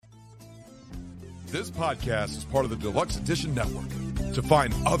This podcast is part of the Deluxe Edition Network. To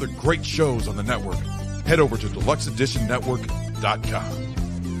find other great shows on the network, head over to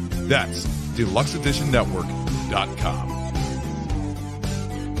deluxeeditionnetwork.com. That's deluxeeditionnetwork.com.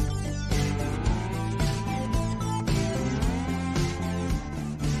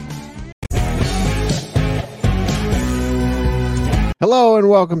 Hello and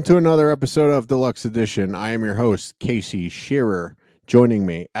welcome to another episode of Deluxe Edition. I am your host, Casey Shearer. Joining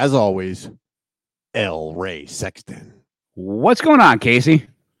me, as always, L. Ray Sexton. What's going on, Casey?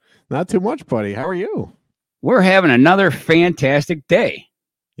 Not too much, buddy. How are you? We're having another fantastic day.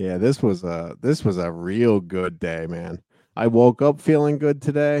 Yeah, this was a real good day, man. I woke up feeling good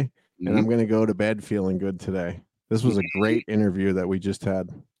today, and I'm going to go to bed feeling good today. This was a great interview that we just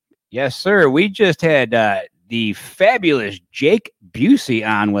had. Yes, sir. We just had the fabulous Jake Busey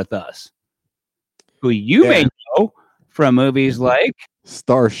on with us, who you may know from movies like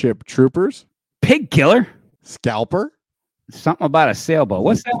Starship Troopers, Pig Killer, Scalper, something about a sailboat.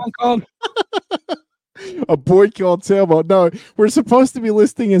 What's that one called? A Boy Called Sailboat. No, we're supposed to be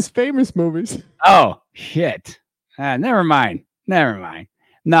listing his famous movies. Oh, shit. Never mind. No,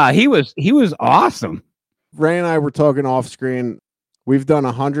 he was awesome. Ray and I were talking off screen. We've done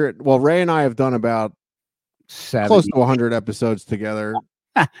 100. Well, Ray and I have done about 70. Close to 100 episodes together.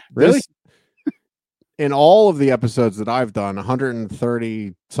 Really? In all of the episodes that I've done,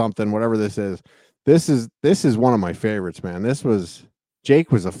 130 something, whatever this is one of my favorites, man.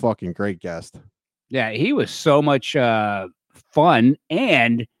 Jake was a fucking great guest. Yeah, he was so much fun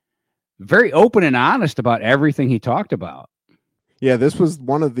and very open and honest about everything he talked about. Yeah, this was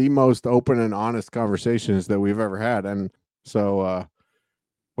one of the most open and honest conversations that we've ever had. And so,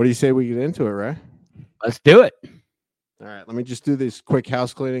 what do you say we get into it, Ray? Let's do it. All right, let me just do this quick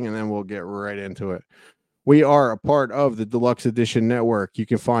house cleaning and then we'll get right into it. We are a part of the Deluxe Edition Network. You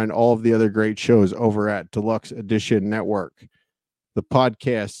can find all of the other great shows over at Deluxe Edition Network. The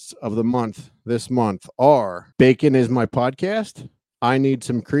podcasts of the month this month are Bacon Is My Podcast, I Need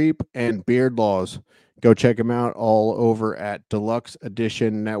Some Creep, and Beard Laws. Go check them out all over at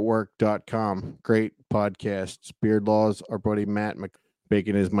deluxeeditionnetwork.com. Great podcasts. Beard Laws, our buddy Matt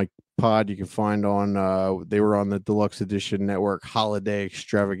Bacon Is My Pod. You can find on, they were on the Deluxe Edition Network holiday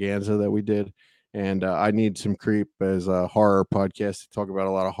extravaganza that we did. And I Need Some Creep as a horror podcast. They talk about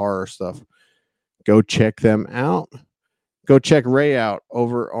a lot of horror stuff. Go check them out. Go check Ray out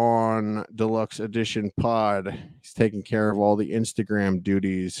over on Deluxe Edition Pod. He's taking care of all the Instagram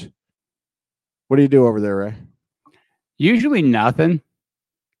duties. What do you do over there, Ray? Usually nothing,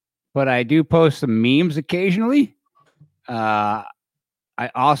 but I do post some memes occasionally. I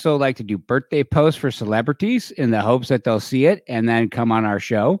also like to do birthday posts for celebrities in the hopes that they'll see it and then come on our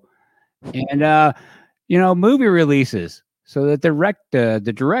show. And, movie releases so that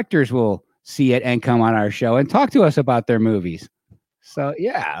the directors will see it and come on our show and talk to us about their movies. So,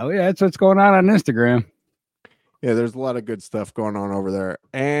 yeah, that's what's going on Instagram. Yeah, there's a lot of good stuff going on over there.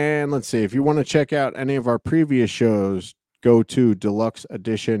 And let's see, if you want to check out any of our previous shows, go to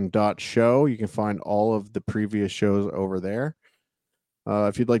deluxeedition.show. You can find all of the previous shows over there.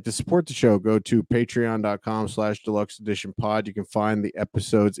 If you'd like to support the show, go to patreon.com/deluxeeditionpod. You can find the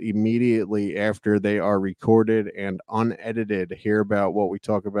episodes immediately after they are recorded and unedited. Hear about what we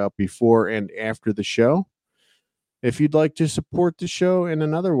talk about before and after the show. If you'd like to support the show in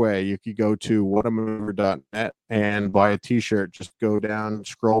another way, you could go to whatamover.net and buy a t-shirt. Just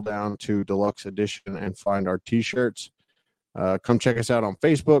scroll down to Deluxe Edition and find our t-shirts. Come check us out on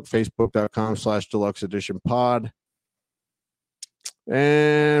Facebook, facebook.com/deluxeeditionpod.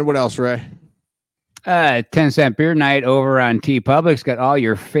 And what else, Ray? 10-cent beer night over on TeePublic's got all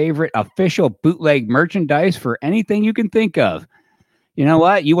your favorite official bootleg merchandise for anything you can think of. You know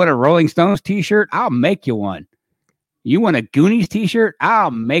what? You want a Rolling Stones t-shirt? I'll make you one. You want a Goonies t-shirt?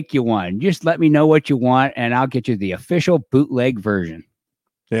 I'll make you one. Just let me know what you want, and I'll get you the official bootleg version.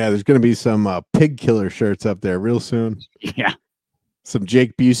 Yeah, there's going to be some Pig Killer shirts up there real soon. Yeah. Some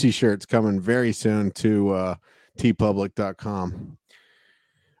Jake Busey shirts coming very soon to teepublic.com.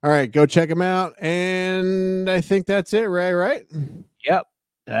 All right, go check them out. And I think that's it, Ray, right? Yep.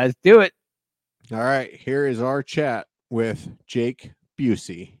 Let's do it. All right, here is our chat with Jake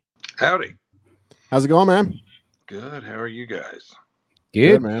Busey. Howdy. How's it going, man? Good. How are you guys?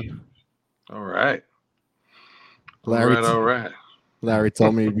 Good, man. All right. Larry, all right. Larry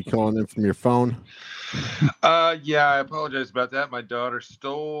told me you'd be calling in from your phone. Yeah, I apologize about that. My daughter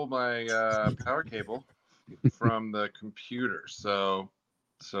stole my power cable from the computer.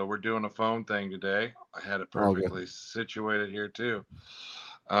 So we're doing a phone thing today. I had it perfectly situated here too.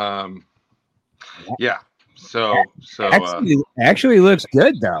 Yeah. So actually looks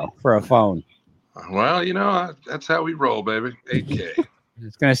good though for a phone. Well, that's how we roll, baby. 8K. I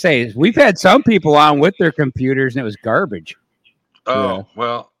was going to say, we've had some people on with their computers and it was garbage. Oh,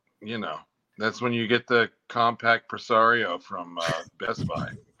 well, that's when you get the compact Presario from Best Buy.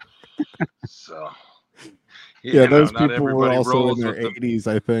 So, those not people were everybody also in rolls their with 80s,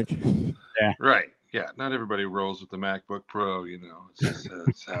 I think. Yeah. Right. Yeah. Not everybody rolls with the MacBook Pro,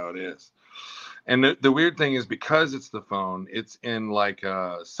 it's how it is. And the weird thing is, because it's the phone, it's in like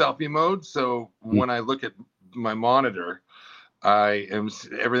selfie mode. So when I look at my monitor,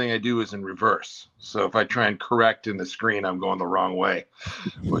 everything I do is in reverse. So if I try and correct in the screen, I'm going the wrong way,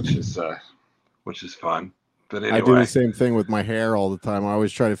 which is fun. But anyway, I do the same thing with my hair all the time. I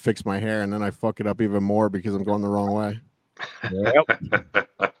always try to fix my hair, and then I fuck it up even more because I'm going the wrong way.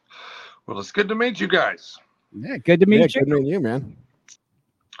 Yep. Well, it's good to meet you guys. Yeah, good to meet you. Good meeting you, man.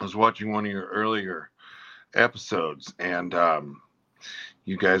 I was watching one of your earlier episodes, and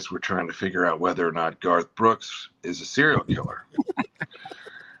you guys were trying to figure out whether or not Garth Brooks is a serial killer.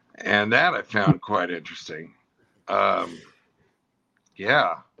 And that I found quite interesting.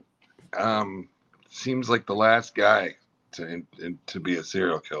 Seems like the last guy to be a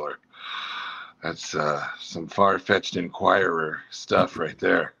serial killer. That's some far-fetched Inquirer stuff right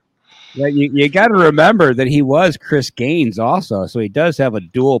there. Yeah, you got to remember that he was Chris Gaines also, so he does have a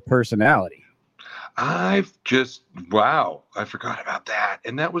dual personality. Wow, I forgot about that,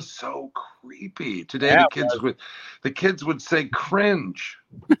 and that was so creepy. Today the kids would say cringe.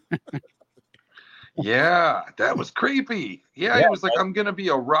 Yeah, that was creepy. Yeah, he was like, I'm gonna be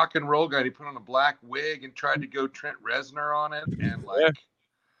a rock and roll guy. He put on a black wig and tried to go Trent Reznor on it, and that's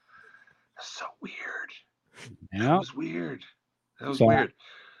so weird. Yeah. That was weird. Weird.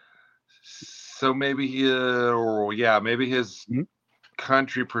 So maybe maybe his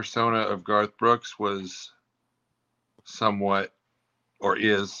country persona of Garth Brooks was somewhat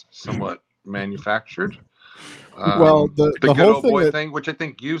manufactured. Well, the good whole old thing boy thing, which I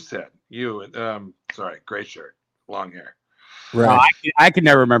think you said. Gray shirt, long hair. Right. I can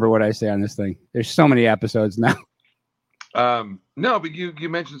never remember what I say on this thing. There's so many episodes now. No, but you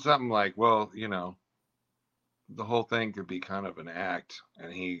mentioned something like, well, the whole thing could be kind of an act,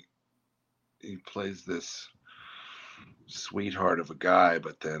 and he plays this sweetheart of a guy,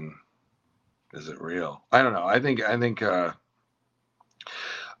 but then is it real? I don't know. I think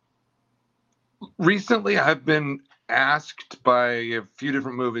recently I've been asked by a few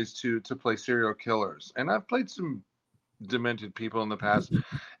different movies to play serial killers, and I've played some demented people in the past.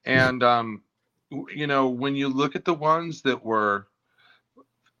 And when you look at the ones that were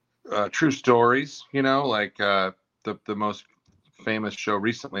true stories, like the most famous show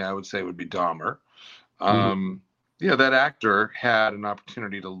recently, I would say, would be Dahmer. That actor had an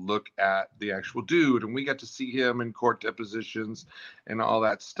opportunity to look at the actual dude, and we got to see him in court depositions and all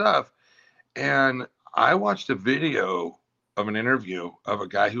that stuff. And I watched a video of an interview of a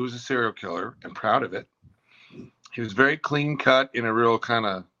guy who was a serial killer and proud of it. He was very clean cut in a real kind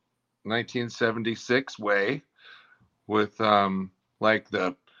of 1976 way, with like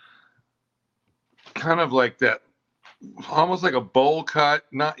the kind of like that, almost like a bowl cut,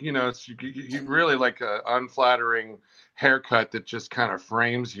 not it's you really like a unflattering haircut that just kind of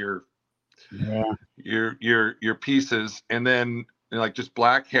frames your pieces, and then like just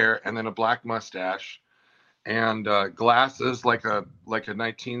black hair, and then a black mustache, and glasses like a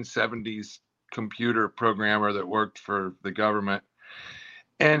 1970s computer programmer that worked for the government.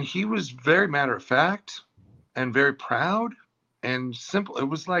 And he was very matter of fact and very proud and simple. It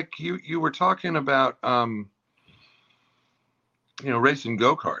was like you were talking about racing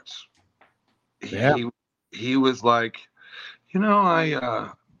go-karts. He was like, I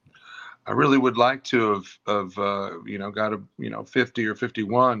really would like to have got a 50 or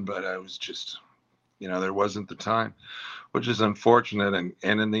 51, but I was just, there wasn't the time, which is unfortunate.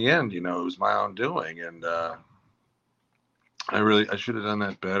 And in the end, it was my own doing, and I should have done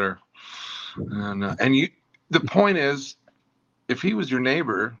that better. And the point is, if he was your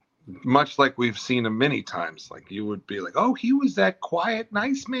neighbor, much like we've seen him many times, like you would be like, oh, he was that quiet,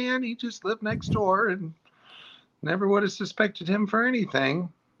 nice man. He just lived next door, and never would have suspected him for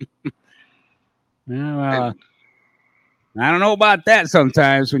anything. Well, I don't know about that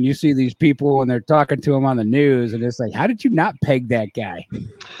sometimes when you see these people and they're talking to them on the news, and it's like, how did you not peg that guy?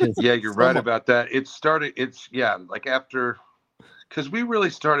 Yeah, you're right about that. Like after, because we really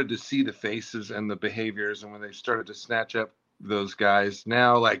started to see the faces and the behaviors, and when they started to snatch up those guys,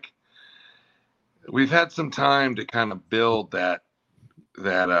 now like we've had some time to kind of build that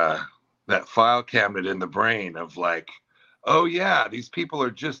file cabinet in the brain of like, oh yeah, these people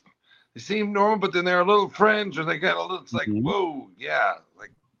are they seem normal, but then they're a little fringe, or they got a little, it's like, whoa, yeah,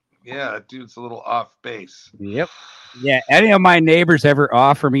 like Yeah, that dude's a little off base. Yep. Yeah. Any of my neighbors ever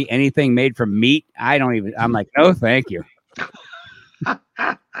offer me anything made from meat? I'm like, no, thank you.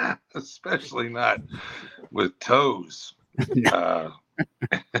 Especially not with toes.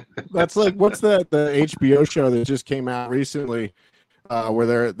 That's like, what's the HBO show that just came out recently,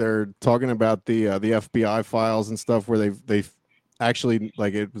 where they're talking about the FBI files and stuff, where they've actually,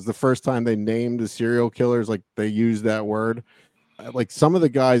 like, it was the first time they named the serial killers, like they used that word. Like some of the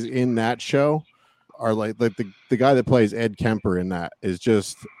guys in that show are like the guy that plays Ed Kemper in that is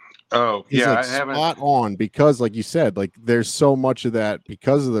just he's like I haven't. spot on, because like you said, like there's so much of that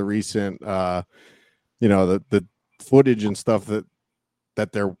because of the recent the footage and stuff that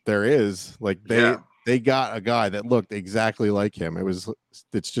there is, like they got a guy that looked exactly like him.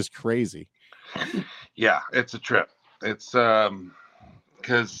 It's just crazy. Yeah, it's a trip. It's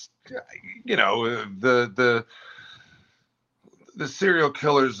because the serial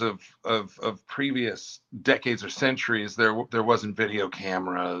killers of previous decades or centuries, there wasn't video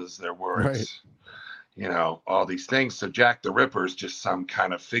cameras, there weren't all these things. So Jack the Ripper is just some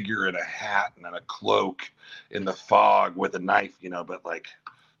kind of figure in a hat and in a cloak in the fog with a knife, but like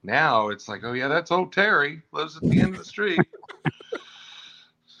now it's like, oh yeah, that's old Terry, lives at the end of the street.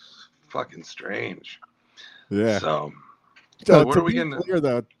 Fucking strange. Yeah. So what are we getting clear,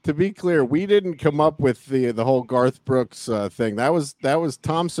 though? To be clear, we didn't come up with the whole Garth Brooks thing. That was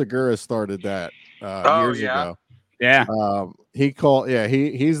Tom Segura started that years ago. Yeah.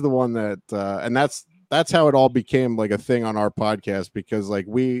 He's the one that and that's how it all became like a thing on our podcast, because like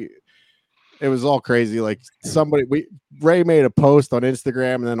it was all crazy. Like Ray made a post on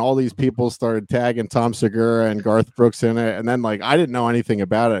Instagram, and then all these people started tagging Tom Segura and Garth Brooks in it, and then like I didn't know anything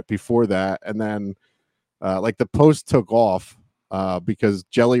about it before that, and then like the post took off because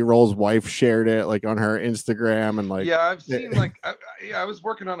Jelly Roll's wife shared it like on her Instagram, and like I've seen like I was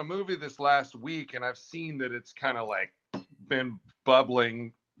working on a movie this last week, and I've seen that it's kind of like been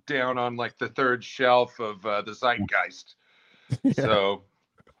bubbling down on like the third shelf of the zeitgeist. So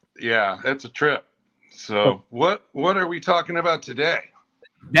yeah, it's a trip. So what are we talking about today?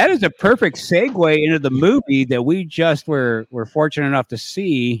 That is a perfect segue into the movie that we just were fortunate enough to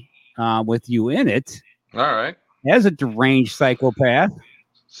see with you in it. All right. As a deranged psychopath.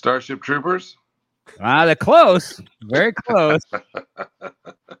 Starship Troopers? They're close. Very close.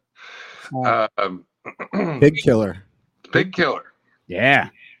 Big Killer. Big Killer. Yeah.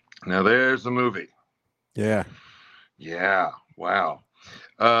 Now there's a movie. Yeah. Yeah. Wow.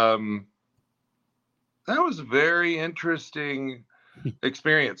 That was a very interesting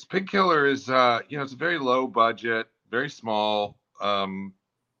experience. Pig Killer is it's a very low budget, very small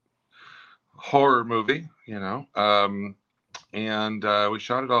horror movie, and we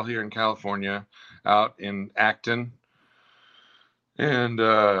shot it all here in California, out in Acton, and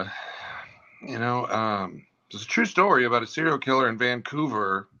it's a true story about a serial killer in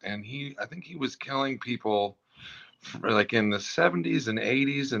Vancouver, and I think he was killing people like in the 70s and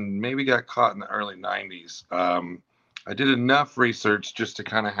 80s, and maybe got caught in the early 90s. I did enough research just to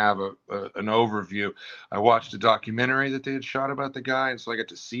kind of have an overview. I watched a documentary that they had shot about the guy, and so I got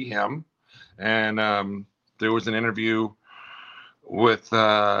to see him. And there was an interview with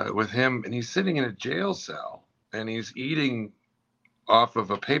him, and he's sitting in a jail cell, and he's eating off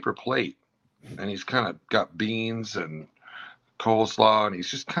of a paper plate, and he's kind of got beans and coleslaw, and he's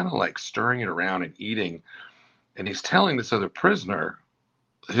just kind of like stirring it around and eating, and he's telling this other prisoner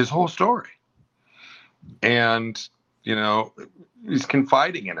his whole story, and he's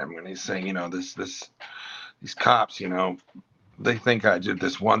confiding in him, and he's saying, these cops, they think I did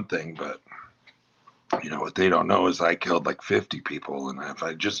this one thing, but what they don't know is I killed like 50 people, and if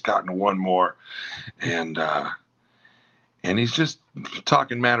I just gotten one more, and he's just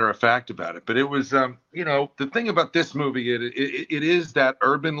talking matter of fact about it. But it was, the thing about this movie, it is that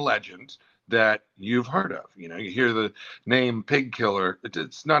urban legend that you've heard of. You hear the name Pig Killer.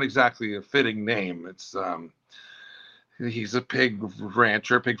 It's not exactly a fitting name. It's he's a pig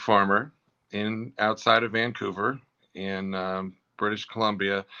rancher, pig farmer outside of Vancouver in British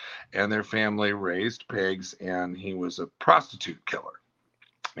Columbia, and their family raised pigs, and he was a prostitute killer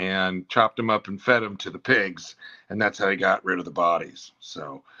and chopped them up and fed them to the pigs, and that's how he got rid of the bodies.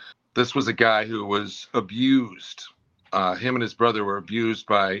 So this was a guy who was abused. Him and his brother were abused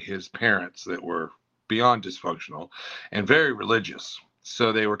by his parents that were beyond dysfunctional and very religious.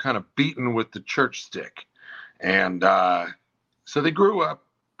 So they were kind of beaten with the church stick. And so they grew up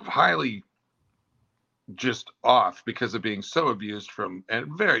highly just off because of being so abused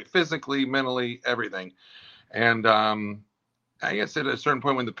and very physically, mentally, everything. And I guess at a certain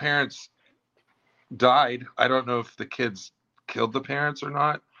point when the parents died, I don't know if the kids killed the parents or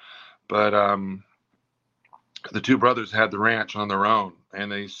not, But the two brothers had the ranch on their own,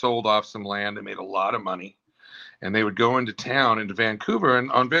 and they sold off some land and made a lot of money. And they would go into town, into Vancouver,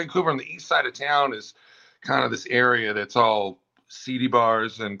 and on Vancouver, on the east side of town, is kind of this area that's all seedy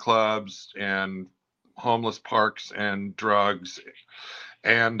bars and clubs and homeless parks and drugs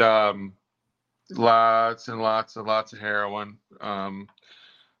and lots and lots and lots of heroin.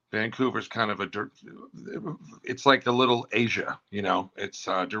 Vancouver's kind of it's like a little Asia, you know. It's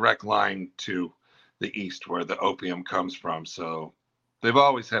a direct line to the east where the opium comes from. So they've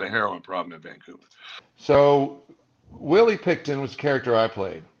always had a heroin problem in Vancouver. So Willie Picton was the character I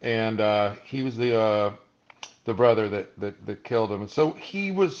played, and he was the brother that killed him. And so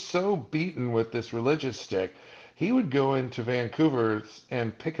he was so beaten with this religious stick, he would go into Vancouver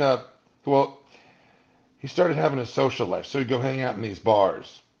and pick up. Well, he started having a social life, so he'd go hang out in these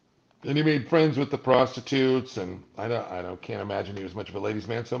bars, and he made friends with the prostitutes. And can't imagine he was much of a ladies'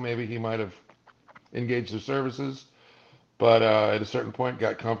 man, so maybe he might have engaged their services. But at a certain point,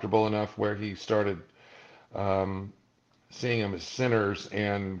 got comfortable enough where he started seeing them as sinners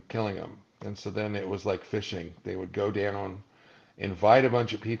and killing them. And so then it was like fishing. They would go down, invite a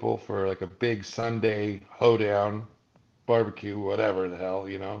bunch of people for like a big Sunday hoedown, barbecue, whatever the hell,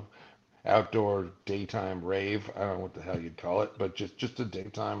 you know, outdoor daytime rave. I don't know what the hell you'd call it, but just a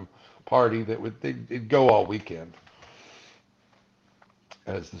daytime party they'd go all weekend,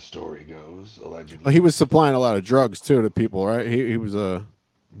 as the story goes, allegedly. Well, he was supplying a lot of drugs too to people, right? He was a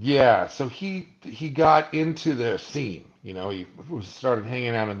Yeah, so he got into the scene. You know, he started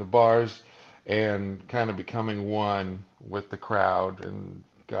hanging out in the bars and kind of becoming one with the crowd, and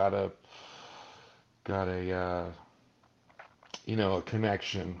got a you know, a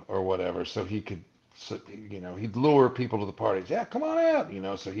connection or whatever. So he could, you know, he'd lure people to the parties. Yeah, come on out. You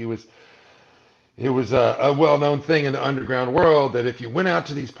know, so it was a well-known thing in the underground world that if you went out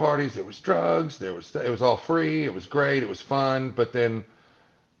to these parties, there was drugs, it was all free, it was great, it was fun, but then,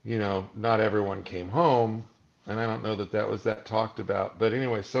 you know, not everyone came home, and I don't know that was that talked about. But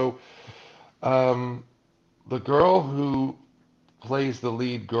anyway, so the girl who plays the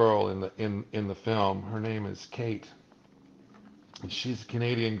lead girl in the film, her name is Kate. She's a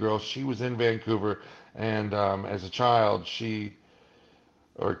Canadian girl. She was in Vancouver, and as a child,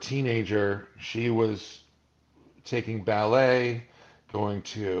 or teenager, she was taking ballet, going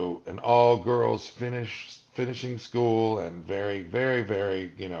to an all-girls finishing school, and very, very,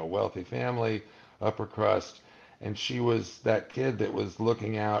 very, you know, wealthy family, upper crust. And she was that kid that was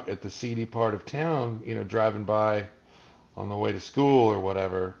looking out at the seedy part of town, you know, driving by on the way to school or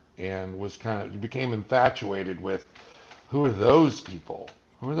whatever, and became infatuated with, who are those people?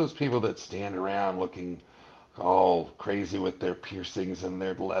 Who are those people that stand around looking all crazy with their piercings and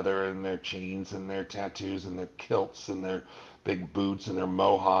their leather and their chains and their tattoos and their kilts and their big boots and their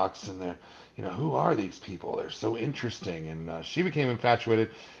mohawks and their, you know, who are these people? They're so interesting. And she became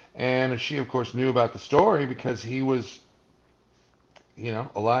infatuated, and she of course knew about the story because he was, you know,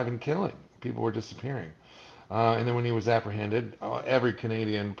 alive and killing. People were disappearing. And then when he was apprehended, every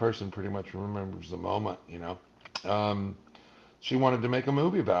Canadian person pretty much remembers the moment, you know. She wanted to make a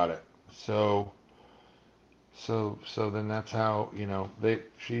movie about it. So then that's how, you know,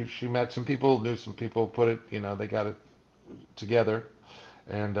 she met some people, knew some people, put it, you know, they got it together.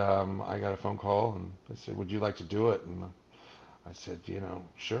 And I got a phone call, and they said, would you like to do it? And I said, you know,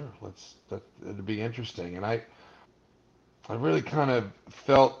 sure, it'd be interesting. And I really kind of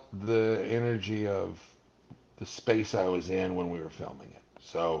felt the energy of the space I was in when we were filming it.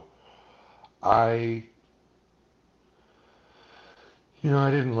 So I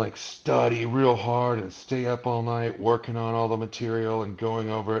didn't like study real hard and stay up all night working on all the material and going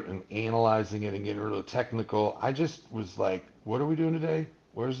over it and analyzing it and getting really technical. I just was like, what are we doing today?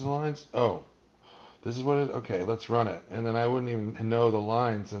 Where's the lines? Oh, this is what it, okay, let's run it. And then I wouldn't even know the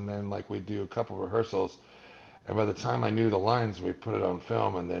lines. And then like we'd do a couple rehearsals. And by the time I knew the lines, we put it on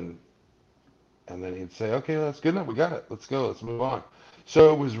film, and then he'd say, okay, that's good enough. We got it. Let's go. Let's move on.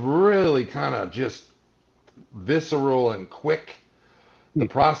 So it was really kind of just visceral and quick, the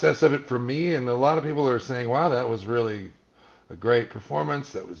process of it for me. And a lot of people are saying, wow, that was really a great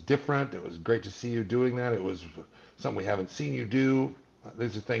performance. That was different. It was great to see you doing that. It was something we haven't seen you do.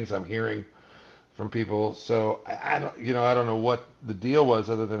 These are things I'm hearing from people. So I don't know what the deal was,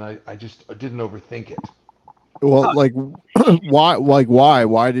 other than I didn't overthink it. Well, like,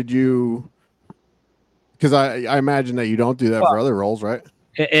 why did you? Because I imagine that you don't do that for other roles, right?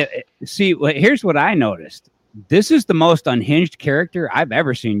 See, here's what I noticed. This is the most unhinged character I've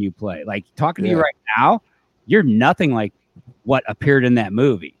ever seen you play. Like, talking to you right now, you're nothing like what appeared in that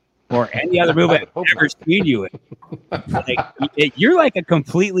movie. or any other movie I've ever seen you in. Like, you're like a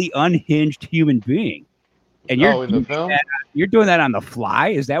completely unhinged human being, and you're in the film. You're doing that on the fly.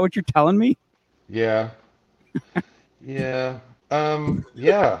 Is that what you're telling me? Yeah. Yeah.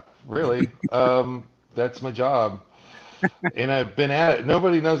 Yeah, really. That's my job. And I've been at it.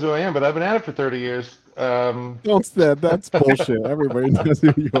 Nobody knows who I am, but I've been at it for 30 years. Don't say that. That's bullshit. Everybody knows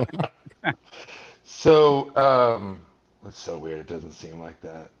who you are. So, it's so weird. It doesn't seem like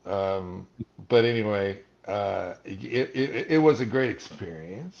that. But anyway, it was a great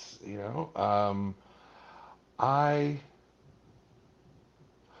experience, you know. I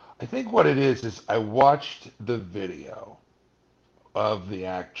think what it is I watched the video of the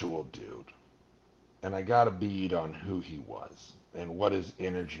actual dude, and I got a bead on who he was and what his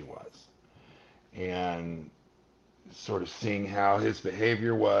energy was, and sort of seeing how his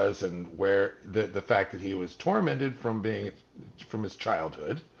behavior was, and where the fact that he was tormented from his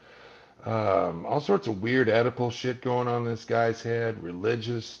childhood. All sorts of weird Oedipal shit going on in this guy's head,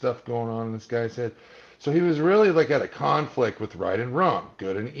 religious stuff going on in this guy's head. So he was really like at a conflict with right and wrong,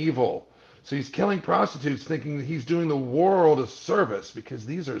 good and evil. So he's killing prostitutes thinking that he's doing the world a service because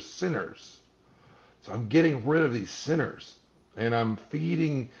these are sinners. So I'm getting rid of these sinners, and I'm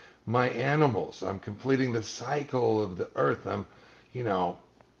feeding my animals. I'm completing the cycle of the earth. You know,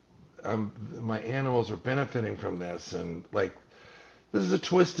 my animals are benefiting from this, and like, this is a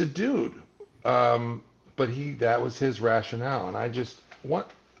twisted dude. But that was his rationale, and I just I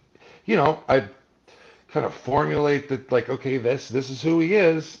kind of formulate that, like, okay, this is who he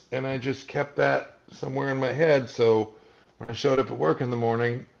is, and I just kept that somewhere in my head. So when I showed up at work in the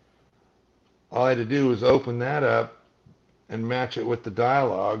morning, all I had to do was open that up and match it with the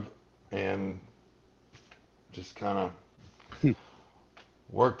dialogue, and just kind of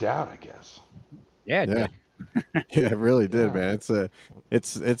worked out, I guess. Yeah. Yeah, it really did, man. It's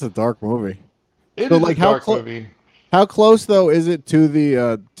a dark movie. It is a dark movie. How close though is it to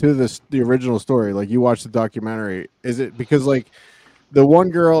the original story? Like, you watched the documentary. Is it because, like, the one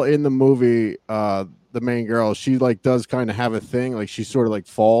girl in the movie, the main girl, she like does kind of have a thing, like she sort of like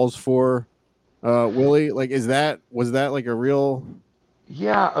falls for Willie? Like, was that like a real?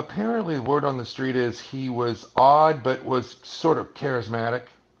 Yeah, apparently the word on the street is he was odd, but was sort of charismatic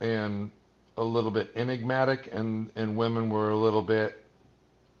and a little bit enigmatic, and women were a little bit,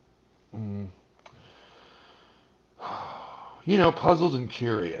 puzzled and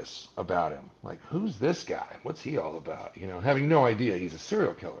curious about him. Like, who's this guy? What's he all about? Having no idea he's a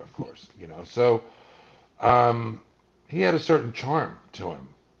serial killer, of course. So he had a certain charm to him,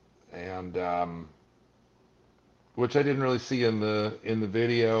 and which I didn't really see in the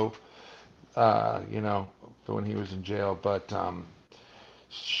video, for when he was in jail. But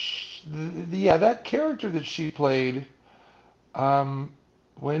that character that she played,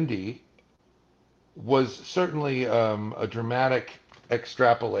 Wendy, was certainly a dramatic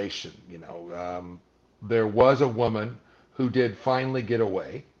extrapolation. There was a woman who did finally get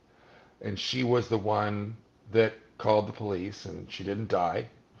away, and she was the one that called the police, and she didn't die.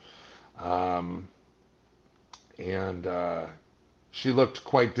 And she looked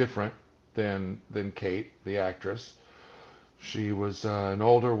quite different than Kate, the actress. She was an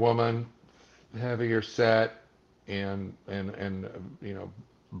older woman, heavier set, and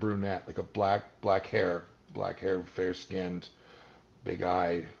brunette, like a black hair, fair skinned, big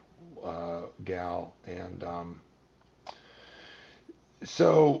eyed gal, and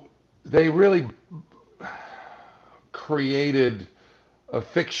so they really created a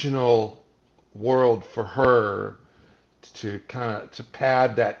fictional world for her to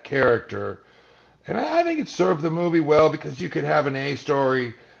pad that character. And I think it served the movie well, because you could have an A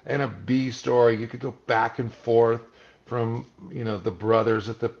story and a B story. You could go back and forth from, the brothers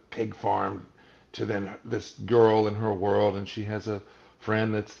at the pig farm to then this girl in her world, and she has a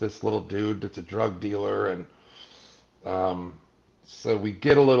friend that's this little dude that's a drug dealer. And so we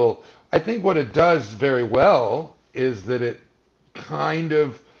get a little, I think what it does very well is that it kind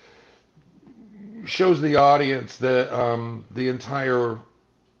of shows the audience that the entire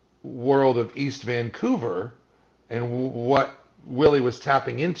world of East Vancouver and what Willie was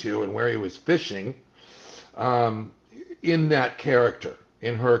tapping into and where he was fishing in that character,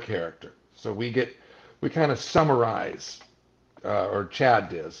 in her character. So we kind of summarize, or Chad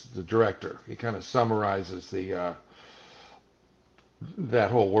does, the director, he kind of summarizes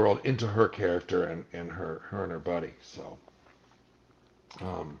that whole world into her character and her and her buddy. So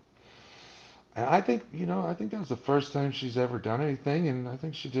and I think that was the first time she's ever done anything, and I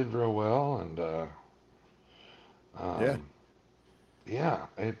think she did real well. And the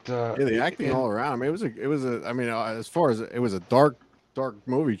acting all around. I mean, it was a. I mean, as far as it was a dark Dark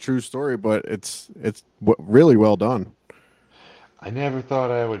movie, true story, but really well done. I never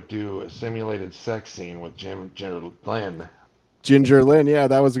thought I would do a simulated sex scene with Ginger Lynn. Ginger Lynn, yeah,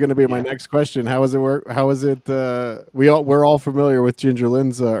 that was going to be my Yeah. next question. How was it work? How was it? We're all familiar with Ginger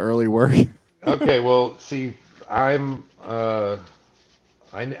Lynn's early work. Okay, well, see, I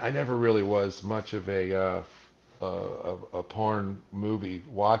never really was much of a porn movie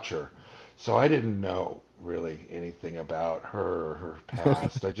watcher, so I didn't know really anything about her or her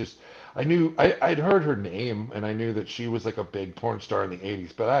past. I'd heard her name and I knew that she was like a big porn star in the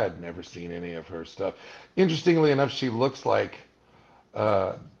 80s, but I had never seen any of her stuff. Interestingly enough, she looks like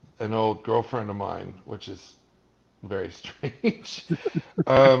uh, an old girlfriend of mine, which is very strange.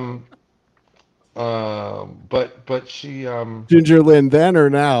 um, but she Ginger Lynn then or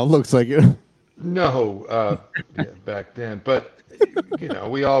now? Looks like it. no, yeah, back then. But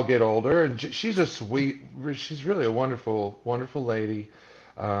we all get older, and she's a sweet. She's really a wonderful, wonderful lady.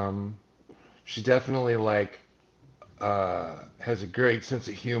 Um, she definitely has a great sense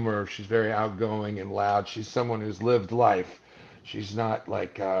of humor. She's very outgoing and loud. She's someone who's lived life. She's not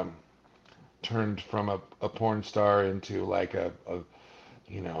turned from a porn star into like a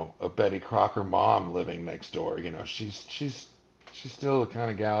Betty Crocker mom living next door. She's still the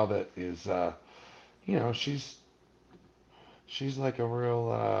kind of gal that is she's like a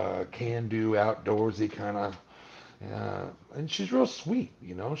real can-do, outdoorsy kind of, and she's real sweet.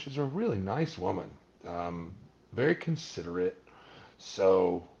 She's a really nice woman, um, very considerate.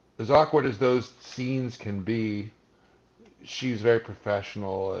 So as awkward as those scenes can be, she's very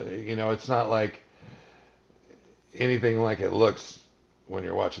professional. It's not like anything like it looks when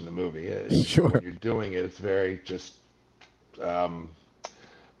you're watching the movie. When Sure. you're doing it, it's very just um,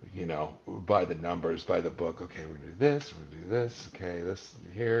 by the numbers, by the book. Okay, we're gonna do this. We're gonna do this. Okay, this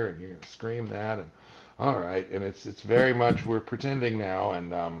here, and you're gonna scream that, and all right. And it's very much we're pretending now,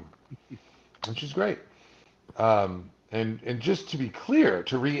 and she's great. And just to be clear,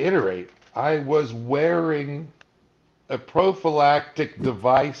 to reiterate, I was wearing a prophylactic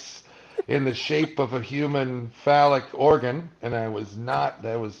device in the shape of a human phallic organ, and I was not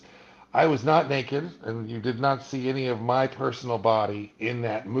naked, and you did not see any of my personal body in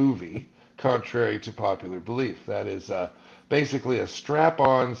that movie, contrary to popular belief. That is basically a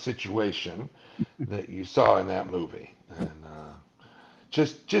strap-on situation that you saw in that movie, and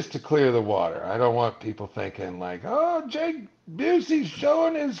just to clear the water. I don't want people thinking like, "Oh, Jake Busey's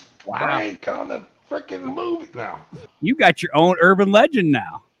showing his Wow. crank on the freaking movie now." You got your own urban legend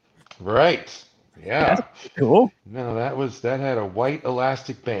now. Right. That's Yeah. cool. No, that had a white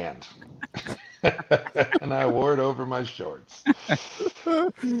elastic band. And I wore it over my shorts.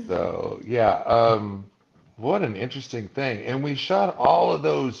 So, yeah, what an interesting thing. And we shot all of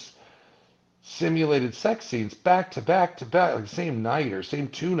those simulated sex scenes back to back to back, like same night or same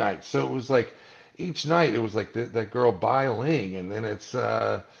 2 nights. So it was like each night it was like that girl Bai Ling, and then it's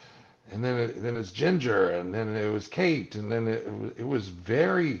Ginger, and then it was Kate, and then it was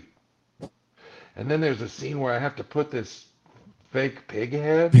very. And then there's a scene where I have to put this fake pig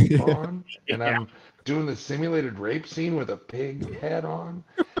head on, and Yeah. I'm doing the simulated rape scene with a pig head on.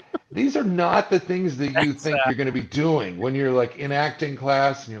 These are not the things that you That's think you're going to be doing when you're like in acting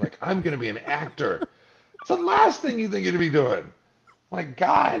class and you're like, I'm going to be an actor. It's the last thing you think you're going to be doing. My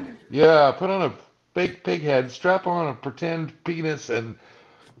God. Yeah, put on a fake pig head, strap on a pretend penis, and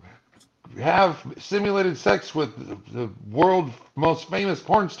have simulated sex with the world's most famous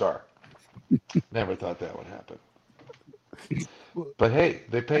porn star. Never thought that would happen. But hey,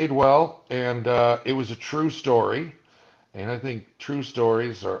 they paid well, and it was a true story. And I think true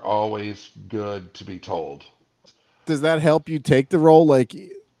stories are always good to be told. Does that help you take the role? Like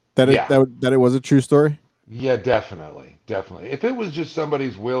Yeah, that it was a true story? yeah, definitely, definitely. If it was just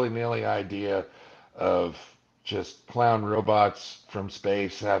somebody's willy-nilly idea of just clown robots from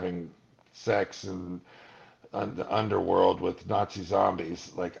space having sex in the underworld with Nazi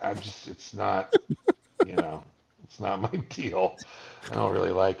zombies, like it's not, you know, it's not my deal. I don't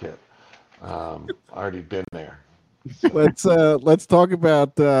really like it. I already been there. So, Let's talk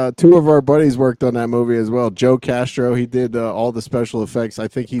about two of our buddies worked on that movie as well. Joe Castro, he did all the special effects. I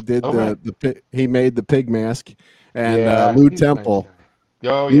think he did all right. he made the pig mask, and Yeah, Lou he's a nice Temple. guy.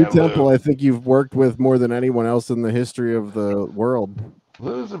 Oh Lou yeah, Temple, Lou. I think you've worked with more than anyone else in the history of the world.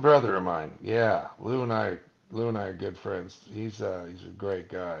 Lou's a brother of mine. Yeah, Lou and I are good friends. He's a great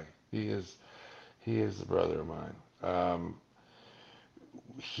guy. He is a brother of mine.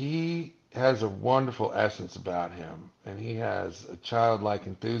 He has a wonderful essence about him, and he has a childlike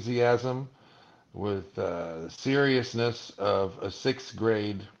enthusiasm with the seriousness of a sixth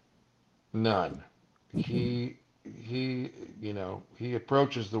grade nun. He he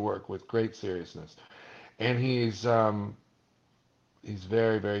approaches the work with great seriousness, and he's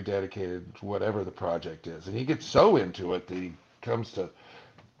very, very dedicated to whatever the project is, and he gets so into it that he comes to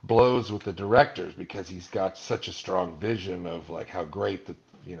blows with the directors because he's got such a strong vision of like how great the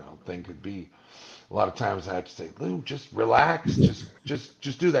thing could be. A lot of times I have to say, Lou, just relax,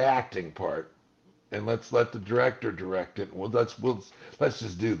 just do the acting part, and let's let the director direct it. Let's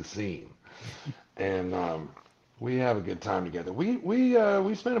just do the scene, and we have a good time together.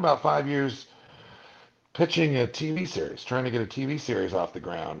 We spent about 5 years pitching a TV series, trying to get a TV series off the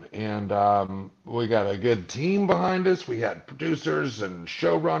ground. And we got a good team behind us. We had producers and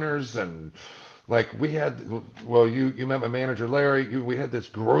showrunners, and like we had, well, you met my manager Larry. We had this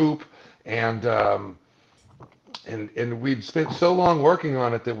group, and we'd spent so long working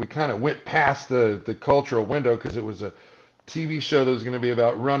on it that we kind of went past the cultural window because it was a TV show that was going to be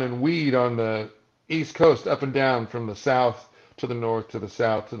about running weed on the East Coast, up and down from the south to the north to the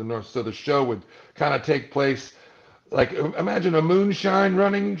south to the north. So the show would kind of take place like imagine a moonshine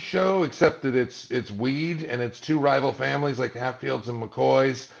running show, except that it's weed and it's two rival families like Hatfields and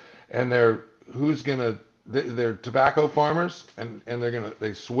McCoys, and they're tobacco farmers, and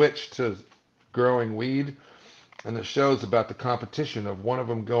they switch to growing weed, and the show's about the competition of one of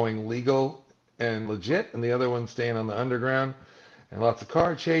them going legal and legit, and the other one staying on the underground, and lots of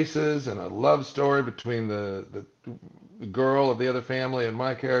car chases and a love story between the girl of the other family and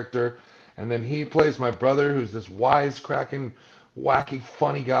my character. And then he plays my brother, who's this wisecracking, wacky,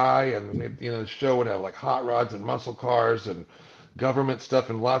 funny guy. And the show would have like hot rods and muscle cars and government stuff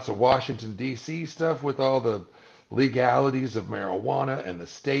and lots of Washington D.C. stuff with all the legalities of marijuana and the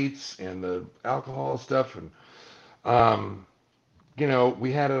states and the alcohol stuff. And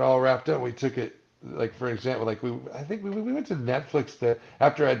we had it all wrapped up. We took it, like, for example, like I think we went to Netflix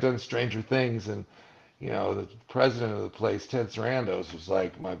after I'd done Stranger Things, and the president of the place, Ted Sarandos, was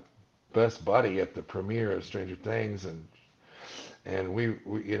like my best buddy at the premiere of Stranger Things, and we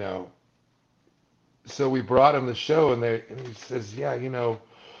so we brought him the show, and he says, yeah,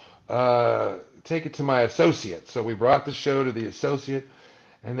 take it to my associate. So we brought the show to the associate,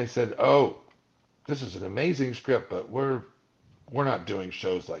 and they said, oh, this is an amazing script, but we're not doing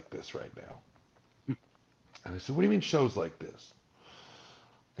shows like this right now. And I said, what do you mean shows like this?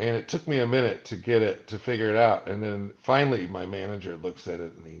 And it took me a minute to figure it out. And then finally my manager looks at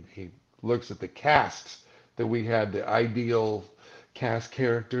it, and he looks at the cast that we had, the ideal cast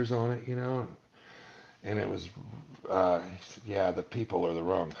characters on it, and it was, the people are the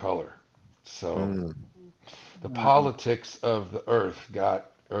wrong color. So the politics of the earth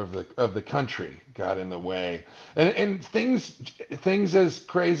of the country got in the way. And things as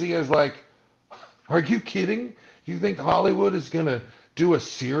crazy as like, are you kidding? You think Hollywood is going to do a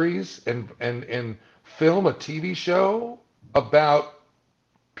series and film a TV show about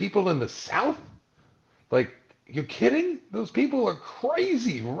people in the South? Like, you kidding? Those people are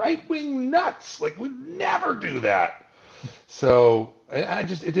crazy, right-wing nuts. Like, we'd never do that. So it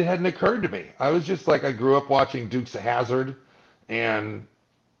hadn't occurred to me. I was just like, I grew up watching Dukes of Hazzard, and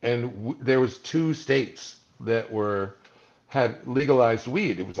there was 2 states that had legalized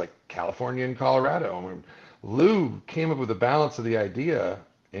weed. It was like California and Colorado. And Lou came up with the balance of the idea,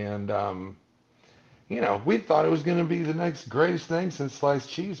 and we thought it was going to be the next greatest thing since sliced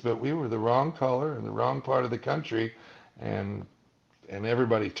cheese, but we were the wrong color in the wrong part of the country, and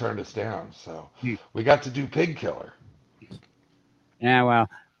everybody turned us down. So we got to do Pig Killer. Yeah, well,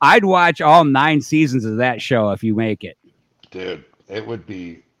 I'd watch all 9 seasons of that show if you make it. Dude, it would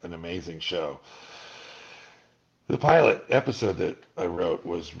be an amazing show. The pilot episode that I wrote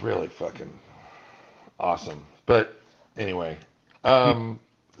was really fucking awesome. But anyway,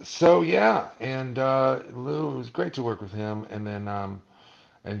 so yeah, and Lou, it was great to work with him. And then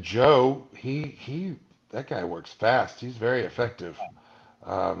and Joe, he that guy works fast. He's very effective.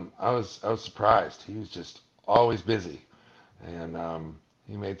 I was surprised. He was just always busy, and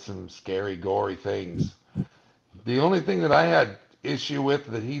he made some scary, gory things. The only thing that I had issue with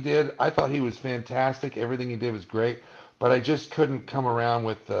that he did, I thought he was fantastic. Everything he did was great, but I just couldn't come around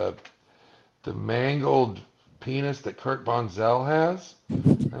with the mangled penis that Kurt Bonzel has.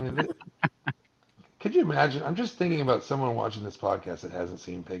 I mean, could you imagine? I'm just thinking about someone watching this podcast that hasn't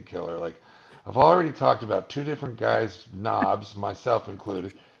seen Pig Killer. Like, I've already talked about 2 different guys, knobs, myself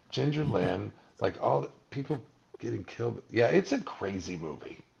included, Ginger Lynn, like all the people getting killed. Yeah, it's a crazy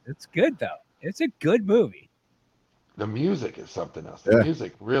movie. It's good, though. It's a good movie. The music is something else. The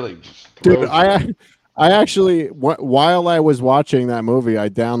music really just dude. I actually, while I was watching that movie, I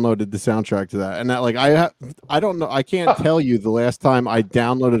downloaded the soundtrack to that, and that, like, I don't know, I can't tell you the last time I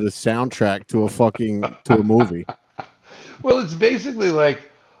downloaded a soundtrack to a movie. Well, it's basically like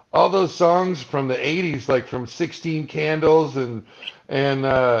all those songs from the '80s, like from 16 Candles and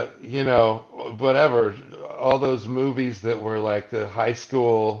you know, whatever, all those movies that were like the high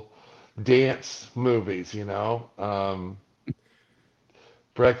school dance movies, you know,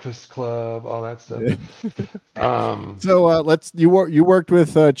 Breakfast Club, all that stuff. So you worked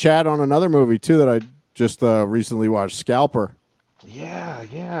with Chad on another movie too that I just recently watched, Scalper,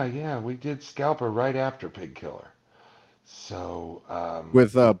 Yeah. We did Scalper right after Pig Killer. So,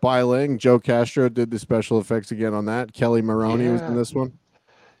 with Bai Ling. Joe Castro did the special effects again on that. Kelly Maroney was in yeah, this one.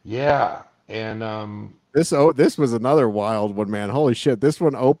 yeah, and This was another wild one, man. Holy shit! This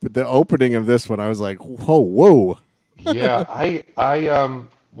one the opening of this one, I was like, whoa. yeah,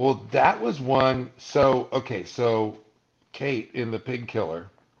 well, that was one. So, okay, so Kate in The Pig Killer,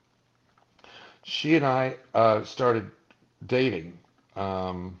 she and I started dating,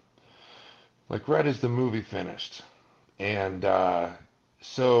 um, like right as the movie finished, and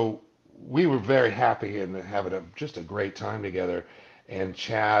so we were very happy and having just a great time together. And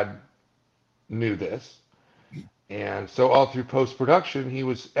Chad knew this, and so all through post production, he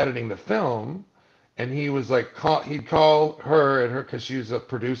was editing the film, and he was like, he'd call her and her because she was a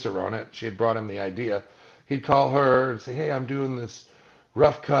producer on it. She had brought him the idea. He'd call her and say, "Hey, I'm doing this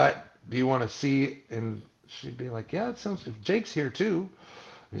rough cut. Do you want to see?" And she'd be like, "Yeah, it sounds good. Jake's here too."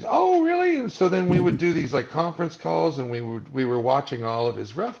 He's, "Oh, really?" And so then we would do these like conference calls, and we were watching all of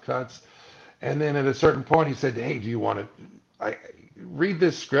his rough cuts. And then at a certain point, he said, "Hey, do you want to? I read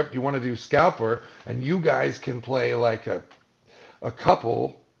this script. You want to do Scalper, and you guys can play like a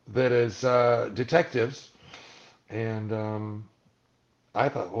couple that is detectives." And I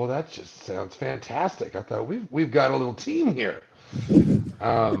thought, well, that just sounds fantastic. I thought we've got a little team here.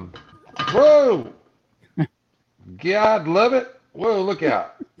 Um, whoa, God, love it. Whoa, look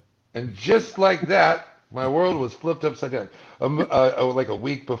out! And just like that, my world was flipped upside down. Like a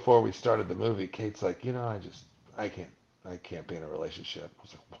week before we started the movie, Kate's like, I can't, I can't be in a relationship. I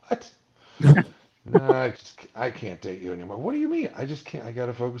was like, what? No, I can't date you anymore. What do you mean? I just can't. I got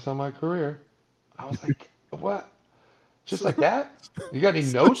to focus on my career. I was like, what? Just like that? You got any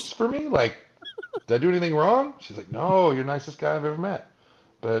notes for me? Like, did I do anything wrong? She's like, no, you're the nicest guy I've ever met.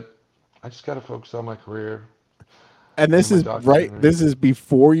 But I just got to focus on my career And and this my is right. documentary. This is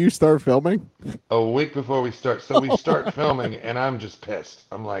before you start filming. A week before we start. So we start filming, and I'm just pissed.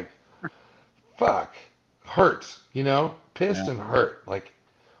 I'm like, fuck, hurt, pissed Yeah. and hurt. Like,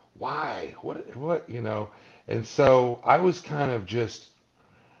 why? What? And so I was kind of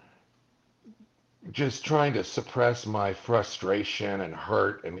just trying to suppress my frustration and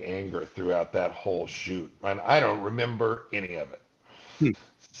hurt and anger throughout that whole shoot. And I don't remember any of it. Hmm.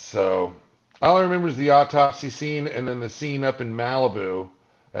 So all I remember is the autopsy scene and then the scene up in Malibu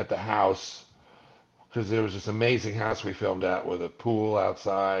at the house because there was this amazing house we filmed at with a pool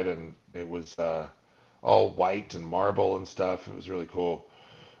outside and it was all white and marble and stuff. It was really cool.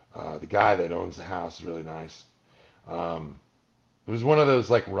 The guy that owns the house is really nice. Um, It was one of those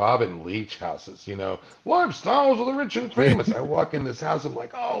like Robin Leach houses, lifestyles of the rich and famous. I walk in this house, I'm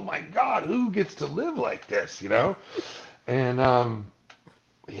like, oh my God, who gets to live like this? And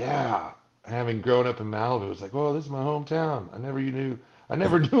yeah, having grown up in Malibu, it was like, oh, this is my hometown. I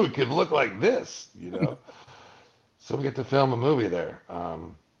never knew it could look like this. So we get to film a movie there.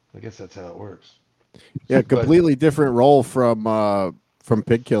 I guess that's how it works. Yeah, But completely different role from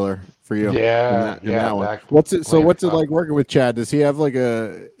Pig Killer for you yeah, in yeah, that one. back What's it? So playing a what's it cop. like working with Chad? Does he have like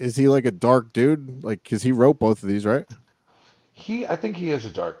Is he like a dark dude? Like, because he wrote both of these, right? I think he is a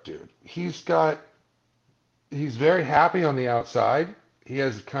dark dude. He's very happy on the outside. He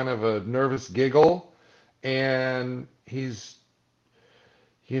has kind of a nervous giggle, and he's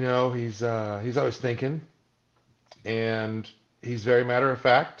always thinking, and he's very matter of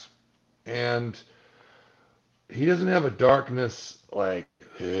fact, and he doesn't have a darkness like,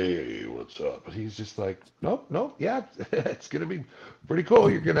 hey, what's up? But he's just like, nope, nope, yeah, it's gonna be pretty cool.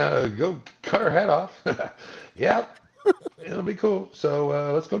 You're gonna go cut her head off. Yeah, it'll be cool. So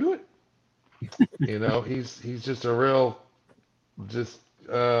let's go do it. He's just a real just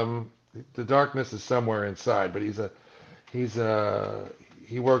the darkness is somewhere inside, but he's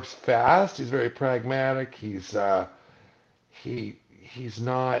he works fast. He's very pragmatic. He's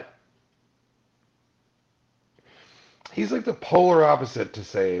not he's like the polar opposite to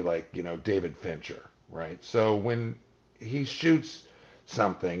say like David Fincher, right? So when he shoots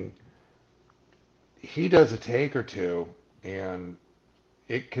something, he does a take or two, and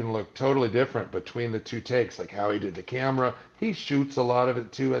it can look totally different between the two takes, like how he did the camera. He shoots a lot of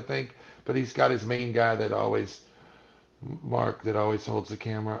it too, I think, but he's got his main guy that always, Mark, that always holds the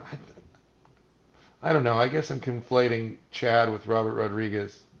camera. I don't know. I guess I'm conflating Chad with Robert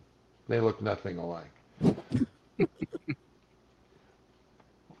Rodriguez. They look nothing alike.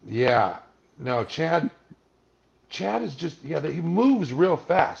 Yeah. No, Chad is just, yeah, he moves real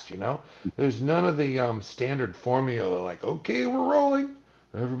fast, you know? There's none of the standard formula like, okay, we're rolling.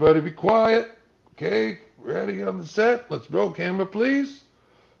 Everybody be quiet. Okay, ready on the set. Let's roll camera, please.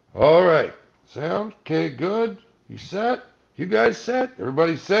 All right. Sound? Okay, good. You set? You guys set?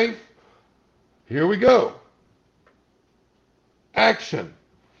 Everybody safe? Here we go. Action.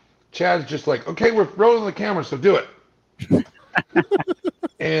 Chad's just like, okay, we're rolling the camera, so do it.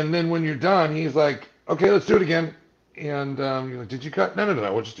 And then when you're done, he's like, okay, let's do it again. And you're like, did you cut? No,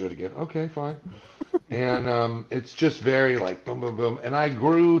 we'll just do it again. Okay, fine. And it's just very like boom, boom, boom. And I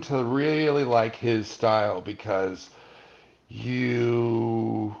grew to really like his style because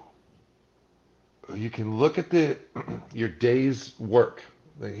you can look at your day's work.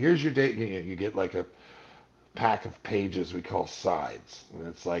 Like, here's your day. You get like a pack of pages we call sides. And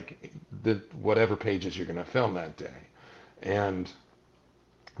it's like whatever pages you're going to film that day. And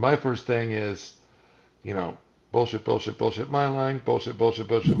my first thing is, bullshit, bullshit, bullshit, my line, bullshit, bullshit,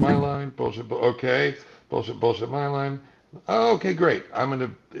 bullshit, my line, bullshit, okay, bullshit, bullshit, my line. Oh, okay, great. I'm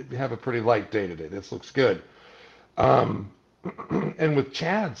going to have a pretty light day today. This looks good. And with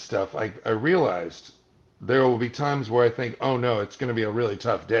Chad's stuff, I realized there will be times where I think, oh no, it's going to be a really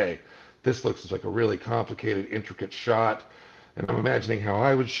tough day. This looks like a really complicated, intricate shot. And I'm imagining how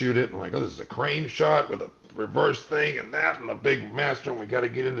I would shoot it. And I'm like, oh, this is a crane shot with a reverse thing and that and a big master. And we got to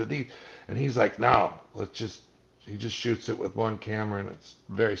get into these. And he's like, no, he just shoots it with one camera and it's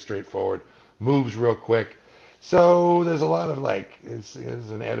very straightforward, moves real quick. So there's a lot of like, it's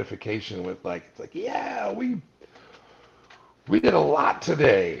an edification with like, it's like, yeah, we did a lot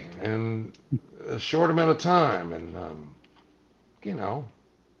today in a short amount of time. And,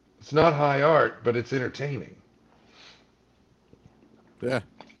 it's not high art, but it's entertaining. Yeah.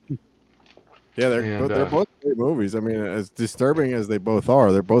 Yeah, they're both great movies. I mean, as disturbing as they both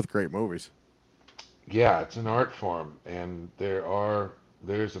are, they're both great movies. Yeah, it's an art form, and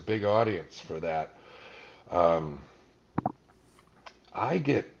there's a big audience for that. I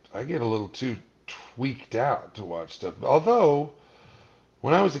get a little too tweaked out to watch stuff. Although,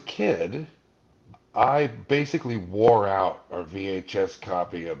 when I was a kid, I basically wore out our VHS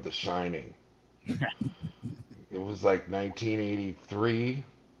copy of The Shining. It was like 1983,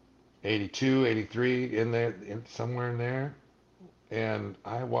 82, 83, somewhere in there. And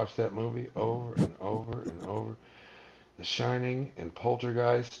I watched that movie over and over and over. The Shining and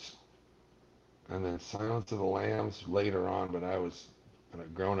Poltergeist, and then Silence of the Lambs later on, but I was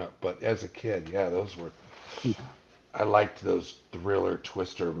grown up. But as a kid, yeah, I liked those thriller,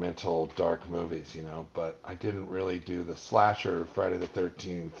 twister, mental, dark movies, but I didn't really do the slasher, Friday the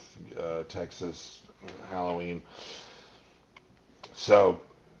 13th, Texas, Halloween. So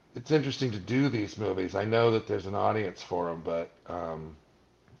it's interesting to do these movies. I know that there's an audience for them, but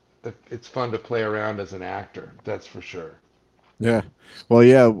it's fun to play around as an actor. That's for sure. Yeah. Well,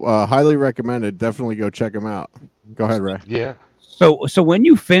 yeah, highly recommended. Definitely go check them out. Go ahead, Ray. Yeah. So when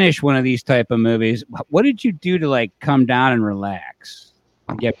you finish one of these type of movies, what did you do to like come down and relax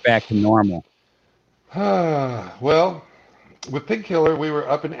and get back to normal? Well, with Pig Killer, we were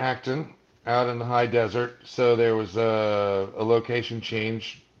up in Acton, out in the high desert, so there was a location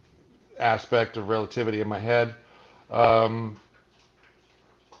change aspect of relativity in my head.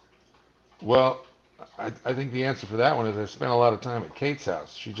 Well, I think the answer for that one is I spent a lot of time at Kate's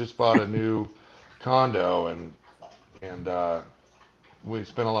house. She just bought a new condo, and we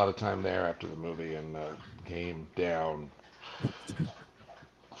spent a lot of time there after the movie and came down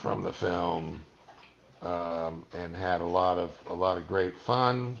from the film and had a lot of great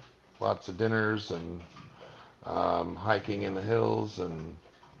fun, lots of dinners and hiking in the hills and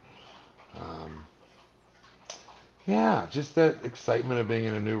yeah, just that excitement of being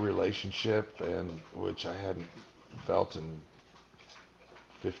in a new relationship, and which I hadn't felt in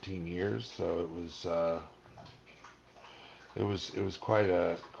 15 years. So it was quite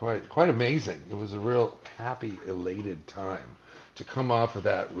amazing. It was a real happy, elated time to come off of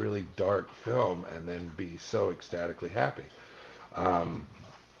that really dark film and then be so ecstatically happy. So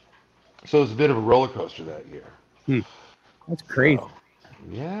it was a bit of a roller coaster that year. That's crazy. So,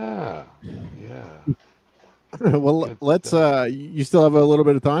 yeah. Well, let's. You still have a little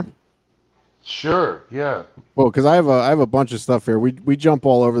bit of time? Sure. Yeah. Well, because I have a bunch of stuff here. We jump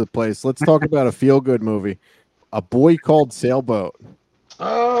all over the place. Let's talk about a feel good movie, A Boy Called Sailboat.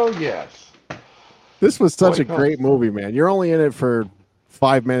 Oh yes. This was such Boy a great movie, man. You're only in it for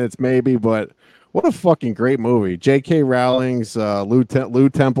 5 minutes, maybe, but what a fucking great movie. J.K. Rowling's Lou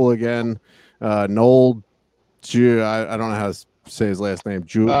Temple again, Noel. I don't know how to say his last name.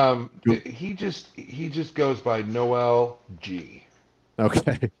 Ju- he just goes by Noel G.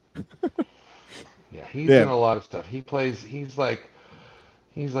 okay, Yeah, he's yeah, in a lot of stuff. He's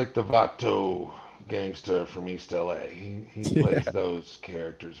like the Vato gangster from East LA. He yeah. plays those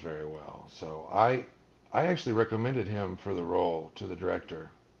characters very well. So I actually recommended him for the role to the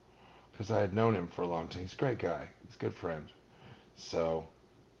director because I had known him for a long time. He's a great guy. He's a good friend. So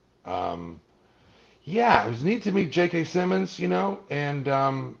um, yeah, it was neat to meet J.K. Simmons,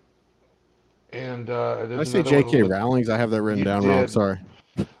 and Did I there's say another one J.K. with Rowling's? I have that written you down wrong. did. Sorry.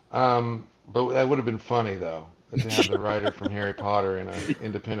 But that would have been funny though, to have the writer from Harry Potter in an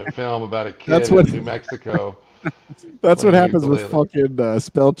independent film about a That's kid what. in New Mexico That's what playing happens with ukulele. fucking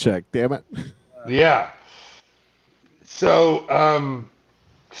spell check. Damn it. Yeah. So,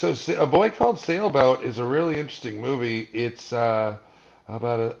 A Boy Called Sailboat is a really interesting movie. It's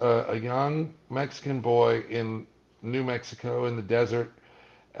about a young Mexican boy in New Mexico in the desert,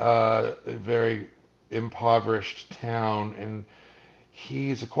 a very impoverished town, and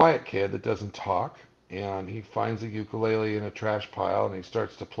he's a quiet kid that doesn't talk, and he finds a ukulele in a trash pile, and he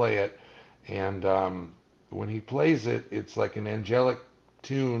starts to play it, and when he plays it, it's like an angelic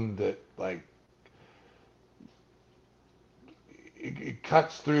tune that like it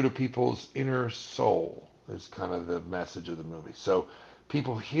cuts through to people's inner soul is kind of the message of the movie. So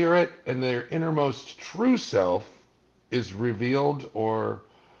people hear it and their innermost true self is revealed or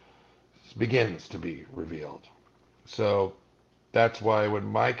begins to be revealed. So that's why when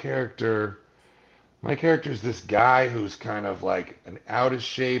my character is this guy who's kind of like an out of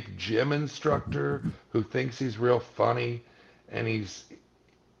shape gym instructor who thinks he's real funny, and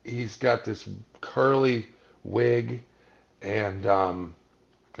he's got this curly wig, and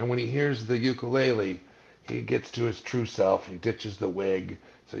and when he hears the ukulele, he gets to his true self. He ditches the wig,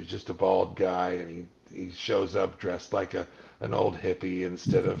 so he's just a bald guy, and he shows up dressed like an old hippie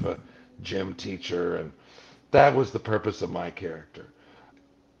instead of a gym teacher, and that was the purpose of my character.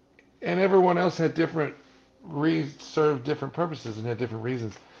 And everyone else had served different purposes and had different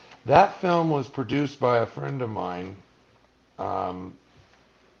reasons. That film was produced by a friend of mine. Um,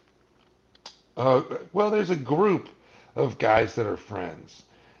 well, there's a group of guys that are friends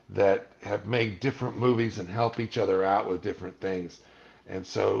that have made different movies and help each other out with different things. And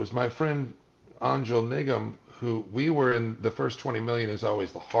so it was my friend Anjul Nigam who we were in the first 20 million is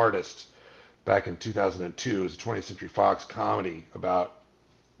always the hardest back in 2002. It was a 20th Century Fox comedy about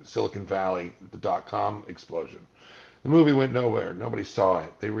Silicon Valley, the dot-com explosion. The movie went nowhere. Nobody saw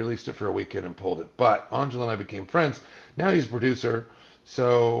it. They released it for a weekend and pulled it. But Angela and I became friends. Now he's a producer.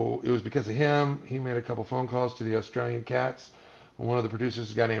 So it was because of him. He made a couple phone calls to the Australian cats. One of the producers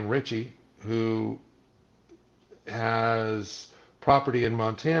is a guy named Richie who has property in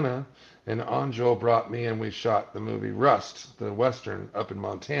Montana. And Angel brought me and we shot the movie Rust, the Western, up in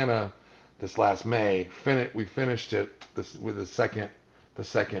Montana this last May. We finished it with the second,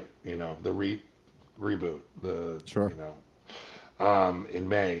 reboot, Sure. in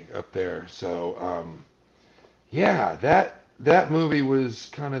May up there. So, yeah, that movie was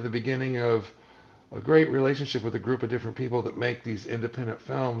kind of the beginning of a great relationship with a group of different people that make these independent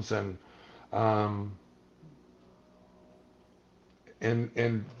films, um,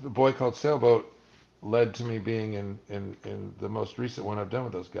 and The Boy Called Sailboat led to me being in the most recent one I've done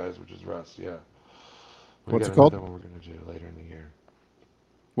with those guys, which is Rust. Yeah, we What's got it called? another one we're gonna do later in the year.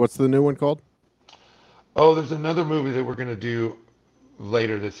 What's the new one called? Oh, there's another movie that we're gonna do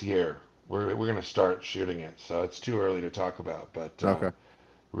later this year. We're gonna start shooting it, so it's too early to talk about, but Okay.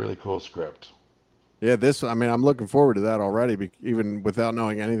 really cool script. Yeah, I mean, I'm looking forward to that already, even without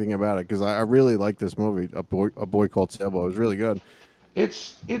knowing anything about it, because I really like this movie, A Boy Called Sailboat. It was really good.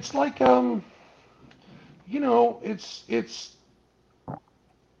 It's like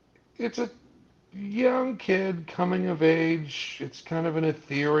it's a young kid coming of age. It's kind of an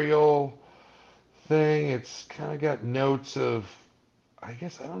ethereal thing. It's kind of got notes of, I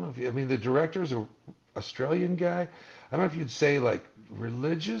guess, I don't know I mean, the director's a Australian guy. I don't know if you'd say like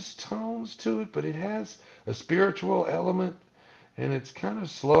religious tones to it, but it has a spiritual element, and it's kind of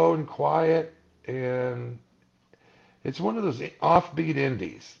slow and quiet, and it's one of those offbeat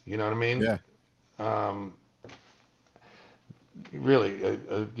indies. You know what I mean? Yeah. Um, really,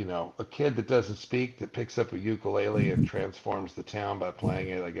 a kid that doesn't speak that picks up a ukulele and transforms the town by playing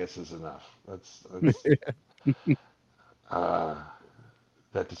it, I guess, is enough. Uh,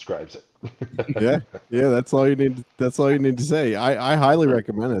 that describes it. Yeah, yeah, that's all you need. That's all you need to say. I highly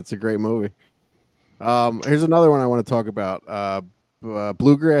recommend it. It's a great movie. Here's another one I want to talk about.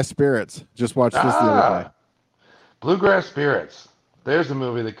 Bluegrass Spirits. Just watched this the other day. Ah, Bluegrass Spirits. There's a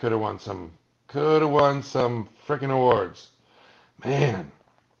movie that could have won some freaking awards. Man,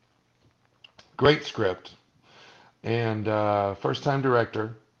 great script and first time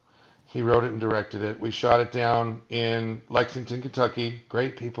director. He wrote it and directed it. We shot it down in Lexington, Kentucky.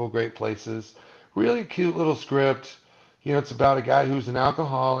 Great people, great places. Really cute little script. You know, it's about a guy who's an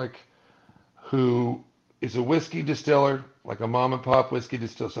alcoholic who is a whiskey distiller, like a mom and pop whiskey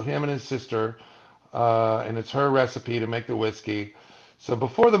distiller. So him and his sister, and it's her recipe to make the whiskey. So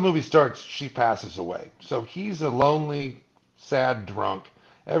before the movie starts, she passes away. So he's a lonely, sad drunk.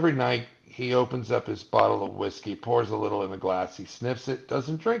 Every night he opens up his bottle of whiskey, pours a little in a glass, he sniffs it,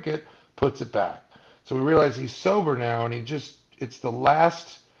 doesn't drink it, puts it back. So we realize he's sober now, and it's the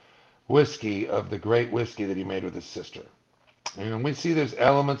last whiskey of the great whiskey that he made with his sister. And we see there's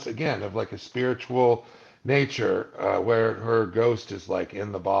elements, again, of like a spiritual nature where her ghost is like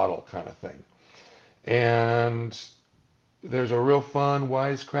in the bottle kind of thing. And there's a real fun,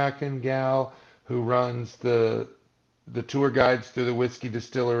 wisecracking gal who runs the tour guides through the whiskey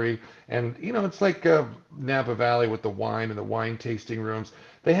distillery. And, you know, it's like Napa Valley with the wine and the wine tasting rooms.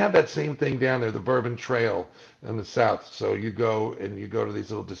 They have that same thing down there, the Bourbon Trail in the South. So you go to these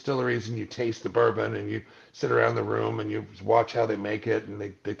little distilleries and you taste the bourbon and you sit around the room and you watch how they make it and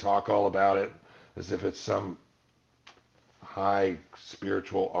they talk all about it as if it's some high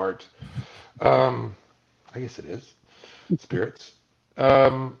spiritual art. I guess it is. Spirits.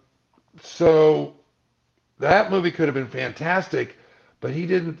 So that movie could have been fantastic, but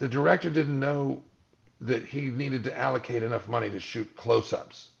the director didn't know that he needed to allocate enough money to shoot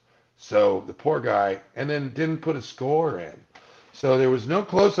close-ups. So the poor guy, and then didn't put a score in. So there was no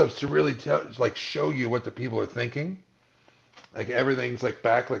close-ups to really show you what the people are thinking. Like everything's like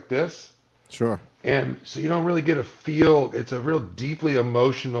back like this. Sure. And so you don't really get a feel. It's a real deeply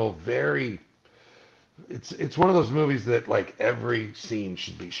emotional, it's one of those movies that like every scene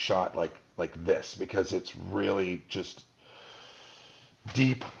should be shot like this because it's really just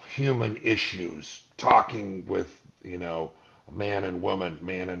deep human issues, talking with, you know, man and woman,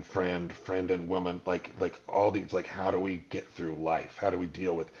 man and friend, friend and woman, like all these, like, how do we get through life? How do we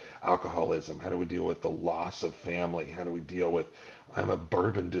deal with alcoholism? How do we deal with the loss of family? How do we deal with, I'm a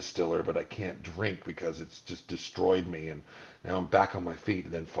bourbon distiller, but I can't drink because it's just destroyed me, and now I'm back on my feet,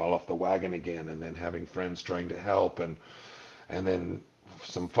 and then fall off the wagon again, and then having friends trying to help, and then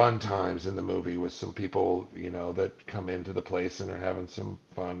some fun times in the movie with some people, you know, that come into the place and are having some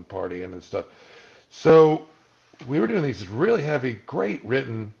fun partying and stuff. So we were doing these really heavy, great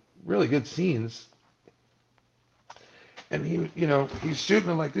written, really good scenes. And he's shooting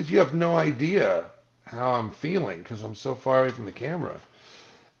them like this. You have no idea how I'm feeling because I'm so far away from the camera.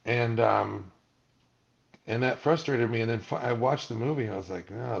 And that frustrated me. And then I watched the movie and I was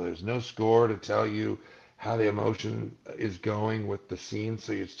like, no, there's no score to tell you how the emotion is going with the scene.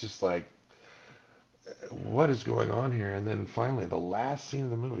 So it's just like, what is going on here? And then finally, the last scene of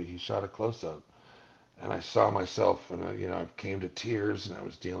the movie, he shot a close-up. And I saw myself, and I came to tears, and I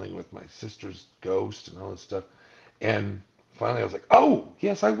was dealing with my sister's ghost and all this stuff. And finally, I was like, "Oh,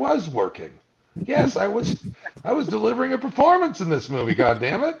 yes, I was working. Yes, I was delivering a performance in this movie. God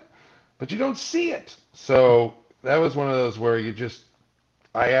damn it!" But you don't see it. So that was one of those where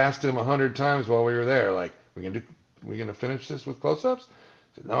I asked him 100 times while we were there, like, we gonna finish this with close-ups?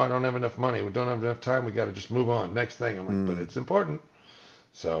 He said, no, I don't have enough money. We don't have enough time. We got to just move on. Next thing. I'm like, but it's important.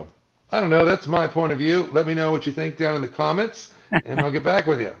 So I don't know. That's my point of view. Let me know what you think down in the comments, and I'll get back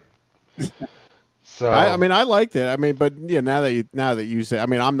with you. So I mean, I liked it. I mean, but yeah, now that you say, I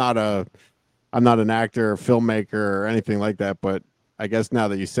mean, I'm not an actor or filmmaker or anything like that, but I guess now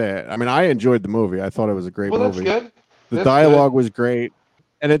that you say it, I mean, I enjoyed the movie. I thought it was a great movie. That's good. The dialogue was great,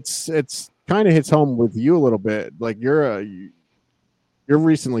 and it's kind of hits home with you a little bit. Like you're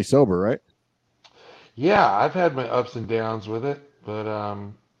recently sober, right? Yeah, I've had my ups and downs with it, but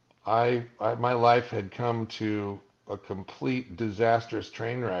my life had come to a complete disastrous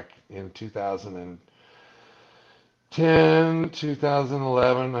train wreck in 2010,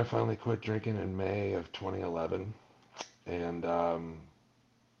 2011. I finally quit drinking in May of 2011, and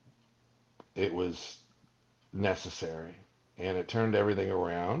it was necessary, and it turned everything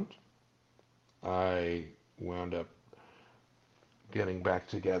around. I wound up getting back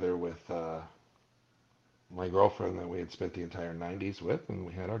together with my girlfriend that we had spent the entire 90s with, and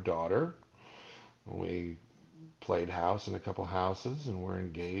we had our daughter. We played house in a couple houses, and we're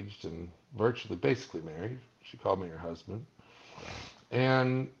engaged and basically married. She called me her husband.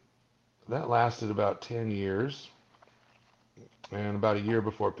 And that lasted about 10 years. And about a year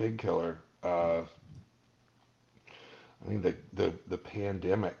before Painkiller, I think the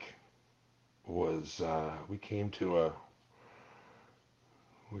pandemic was we came to a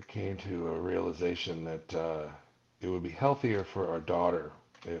realization that it would be healthier for our daughter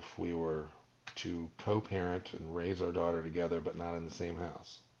if we were to co-parent and raise our daughter together, but not in the same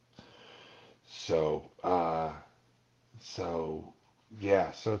house. So so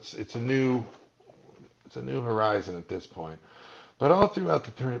yeah, so it's a new horizon at this point. But all throughout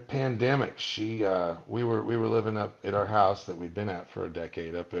the pandemic, we were living up at our house that we'd been at for a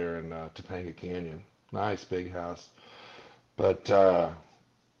decade up there in Topanga Canyon. Nice big house, but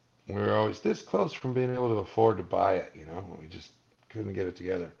we were always this close from being able to afford to buy it. You know, we just couldn't get it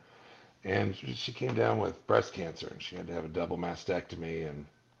together. And she came down with breast cancer, and she had to have a double mastectomy, and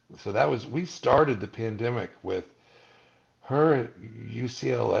so we started the pandemic with her at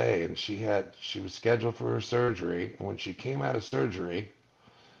UCLA, and she was scheduled for her surgery, and when she came out of surgery,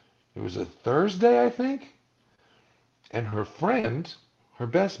 it was a Thursday, I think, and her friend, her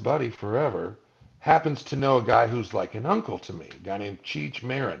best buddy forever, happens to know a guy who's like an uncle to me, a guy named Cheech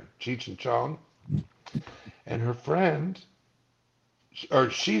Marin, Cheech and Chong, and her friend,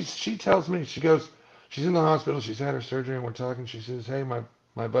 she tells me, she goes, she's in the hospital, she's had her surgery, and we're talking, she says, hey,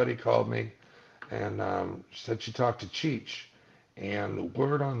 my buddy called me, and she said she talked to Cheech, and the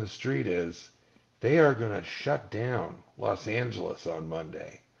word on the street is they are going to shut down Los Angeles on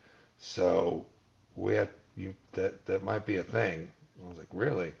Monday. So that might be a thing. I was like,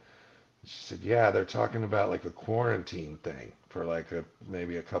 really? She said, yeah, they're talking about like a quarantine thing for like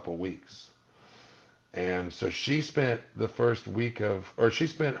maybe a couple weeks. And so she spent she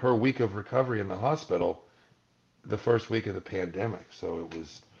spent her week of recovery in the hospital the first week of the pandemic. So it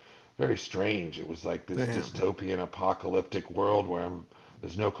was very strange. It was like this dystopian apocalyptic world where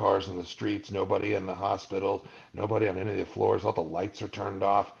there's no cars in the streets, nobody in the hospital, nobody on any of the floors, all the lights are turned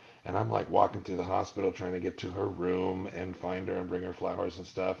off. And I'm like walking through the hospital trying to get to her room and find her and bring her flowers and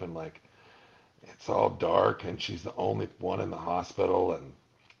stuff. And like, it's all dark and she's the only one in the hospital. And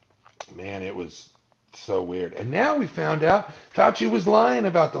man, it was so weird. And now we found out Fauci was lying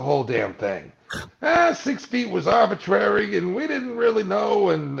about the whole damn thing. 6 feet was arbitrary and we didn't really know.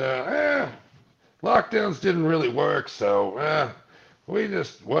 And lockdowns didn't really work. So we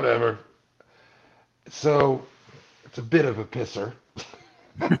just, whatever. So it's a bit of a pisser.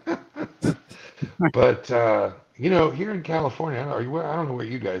 But here in California, I don't know where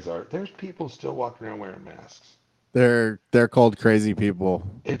you guys are. There's people still walking around wearing masks. They're called crazy people.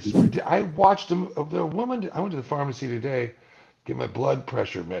 I watched them. The woman. I went to the pharmacy today, get my blood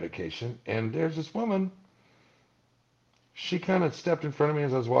pressure medication, and there's this woman. She kind of stepped in front of me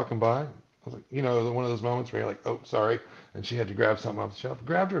as I was walking by. I was like, one of those moments where you're like, oh, sorry, and she had to grab something off the shelf.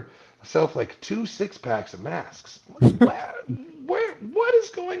 Grabbed herself like 2 6-packs of masks. What is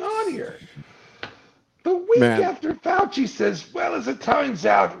going on here? The week after Fauci says, well, as it turns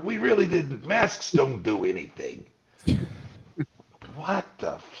out, we really didn't. Masks don't do anything. What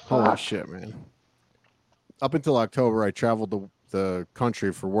the fuck? Holy shit, man. Up until October, I traveled the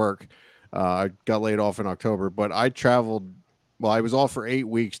country for work. I got laid off in October, but I traveled. Well, I was off for 8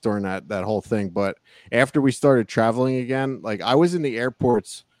 weeks during that whole thing. But after we started traveling again, like I was in the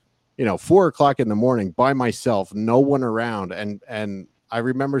airports, 4:00 in the morning by myself, no one around. And I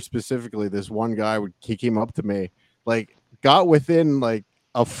remember specifically this one guy, he came up to me, like got within like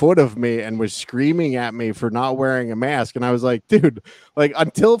a foot of me and was screaming at me for not wearing a mask. And I was like, dude, like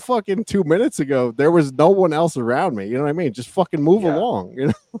until fucking 2 minutes ago, there was no one else around me. You know what I mean? Just fucking move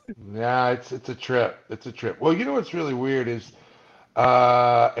along. Yeah, it's a trip. It's a trip. Well, what's really weird is,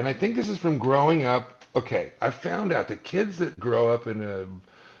 and I think this is from growing up. Okay, I found out that kids that grow up in a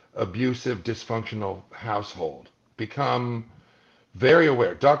abusive, dysfunctional household become very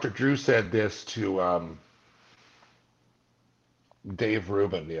aware. Dr. Drew said this to Dave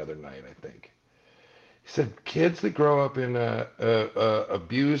Rubin the other night, I think. He said kids that grow up in a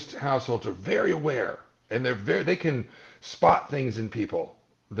abused households are very aware, and they can spot things in people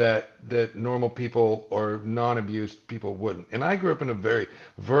that normal people or non-abused people wouldn't. And I grew up in a very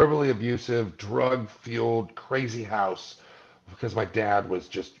verbally abusive, drug-fueled, crazy house because my dad was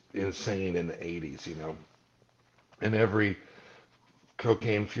just insane in the 80s, and every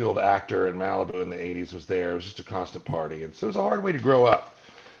cocaine-fueled actor in Malibu in the 80s was there. It was just a constant party. And so it was a hard way to grow up.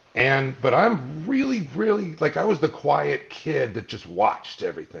 But I'm really, really, like I was the quiet kid that just watched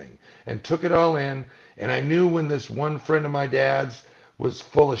everything and took it all in. And I knew when this one friend of my dad's was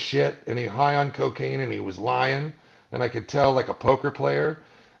full of shit and he high on cocaine and he was lying. And I could tell like a poker player.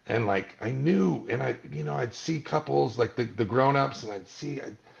 And like I knew, and I'd see couples like the grown-ups, and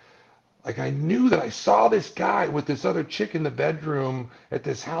I knew that I saw this guy with this other chick in the bedroom at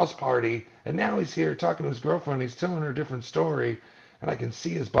this house party, and now he's here talking to his girlfriend. He's telling her a different story, and I can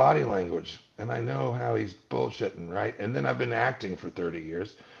see his body language, and I know how he's bullshitting, right? And then I've been acting for 30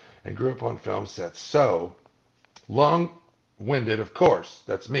 years and grew up on film sets. So long-winded, of course,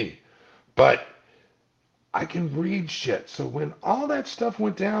 that's me. But I can read shit. So when all that stuff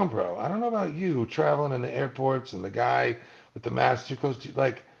went down, bro, I don't know about you, traveling in the airports and the guy with the mask too close to,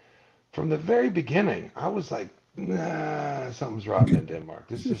 like, from the very beginning, I was like, nah, something's rotten in Denmark.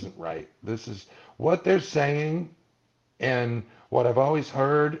 This isn't right. This is what they're saying, and what I've always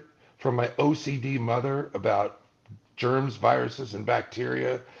heard from my OCD mother about germs, viruses, and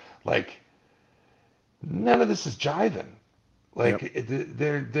bacteria. Like, none of this is jiving. Like, Yep.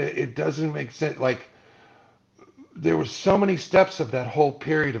 it doesn't make sense. Like, there were so many steps of that whole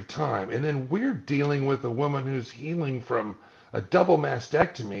period of time. And then we're dealing with a woman who's healing from a double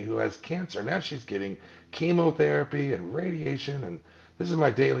mastectomy, who has cancer. Now she's getting chemotherapy and radiation, and this is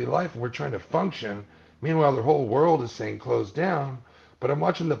my daily life, and we're trying to function. Meanwhile, the whole world is saying close down. But I'm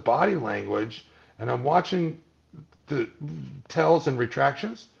watching the body language, and I'm watching the tells and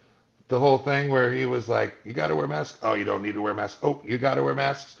retractions. The whole thing where he was like, "You got to wear masks. Oh, you don't need to wear masks. Oh, you got to wear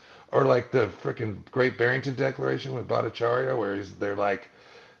masks." Or like the freaking Great Barrington Declaration with Bhattacharya, where they're like,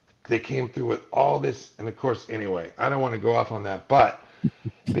 they came through with all this. And of course, anyway, I don't want to go off on that. But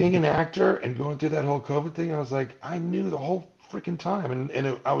being an actor and going through that whole COVID thing, I was like, I knew the whole freaking time.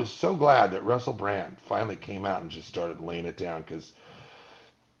 I was so glad that Russell Brand finally came out and just started laying it down,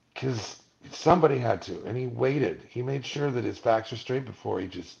 because somebody had to. And he waited. He made sure that his facts were straight before he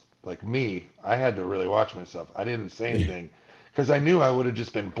just, like me, I had to really watch myself. I didn't say anything because I knew I would have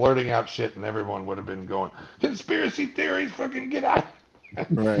just been blurting out shit, and everyone would have been going, conspiracy theories, fucking get out.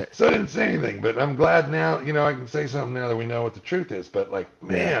 Right. So I didn't say anything, but I'm glad now, I can say something now that we know what the truth is. But like,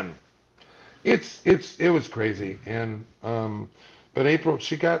 man, it was crazy. And but April,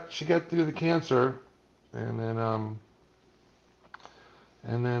 she got through the cancer, and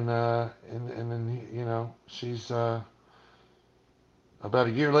then she's about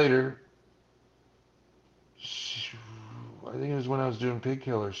a year later. I think it was when I was doing Pig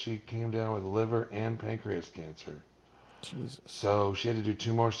Killer. She came down with liver and pancreas cancer. Jesus. So she had to do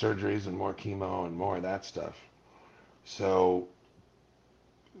 2 more surgeries and more chemo and more of that stuff. So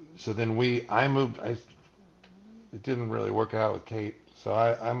then I moved. It didn't really work out with Kate, so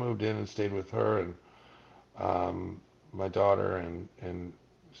I moved in and stayed with her and my daughter, and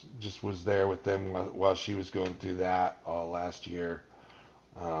just was there with them while she was going through that all last year,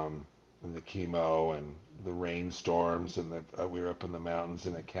 and the chemo and the rainstorms, and we were up in the mountains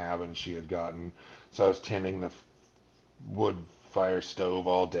in a cabin she had gotten. So I was tending the wood fire stove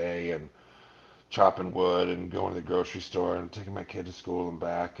all day and chopping wood and going to the grocery store and taking my kid to school and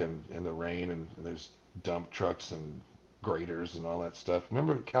back, and in the rain, and there's dump trucks and graders and all that stuff.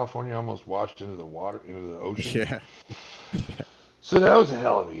 Remember California almost washed into the ocean? Yeah. So that was a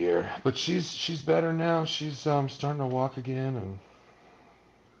hell of a year. But she's better now. She's starting to walk again, and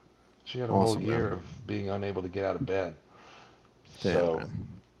she had a whole Awesome, year man. of being unable to get out of bed. Damn, So,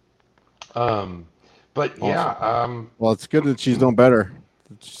 man. but yeah, Well, it's good that she's doing better.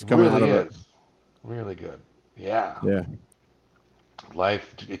 She's coming out really of it. is really good. Yeah, Yeah.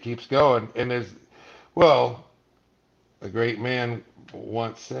 life, it keeps going, and well, a great man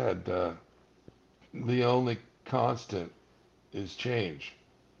once said, the only constant is change.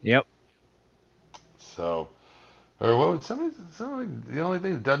 Yep. So, or what would somebody, the only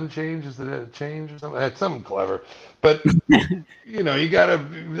thing that doesn't change is that it change or something. That's something clever. But you gotta,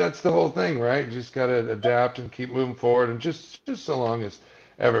 that's the whole thing, right? You just gotta adapt and keep moving forward, and just so long as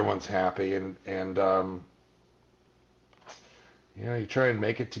everyone's happy, and you try and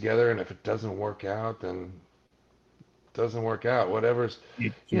make it together, and if it doesn't work out, then it doesn't work out. Whatever's,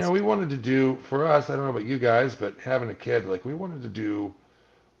 It just, we wanted to do for us, I don't know about you guys, but having a kid, like, we wanted to do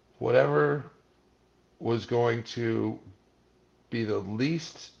whatever was going to be the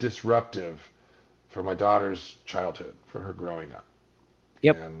least disruptive for my daughter's childhood, for her growing up.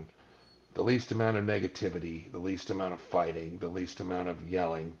 yep. And the least amount of negativity, the least amount of fighting, the least amount of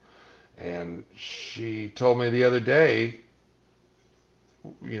yelling. And she told me the other day,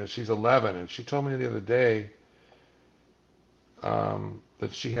 she's 11, and she told me the other day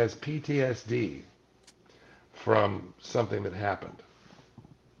that she has PTSD from something that happened.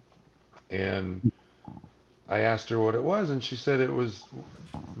 And I asked her what it was, and she said it was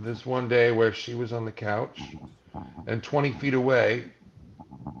this one day where she was on the couch, and 20 feet away,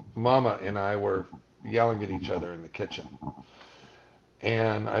 Mama and I were yelling at each other in the kitchen.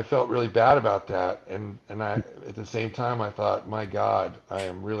 And I felt really bad about that. And I, at the same time, I thought, my God, I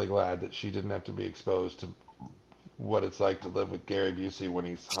am really glad that she didn't have to be exposed to what it's like to live with Gary Busey when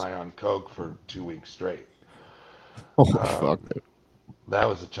he's high on coke for 2 weeks straight. Oh fuck Um, it. that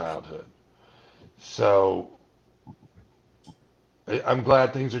was a childhood. So I'm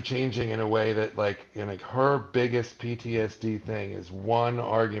glad things are changing in a way that, like, her biggest PTSD thing is one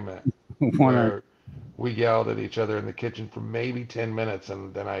argument One or where we yelled at each other in the kitchen for maybe 10 minutes,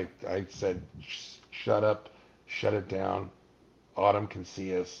 and then I said, shut up, shut it down. Autumn can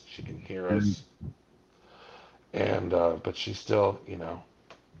see us, she can hear us, and but she's still,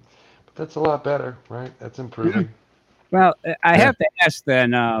 but that's a lot better, right? That's improving. well, I Yeah. have to ask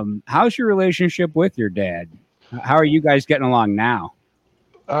then, how's your relationship with your dad? How are you guys getting along now?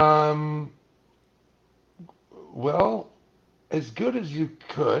 Um, well, as good as you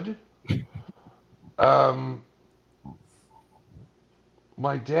could. Um,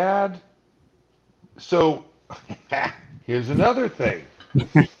 my dad. So here's another thing.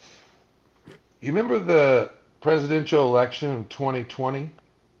 You remember the presidential election in 2020?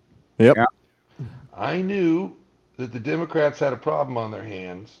 Yep. Yeah. I knew that the Democrats had a problem on their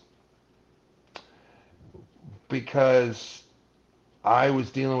hands because I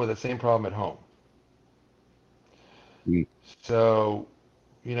was dealing with the same problem at home. Mm. So,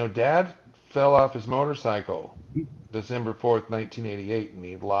 Dad fell off his motorcycle December 4th, 1988, and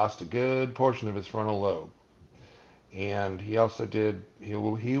he lost a good portion of his frontal lobe. And he also did, he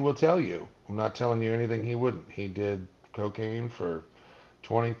will tell you, I'm not telling you anything he wouldn't. He did cocaine for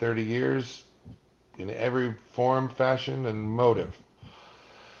 20, 30 years in every form, fashion, and motive.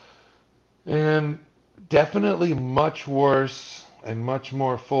 And definitely much worse and much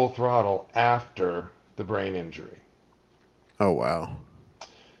more full throttle after the brain injury. Oh wow.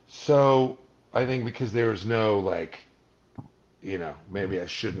 So I think because there was no, like, maybe I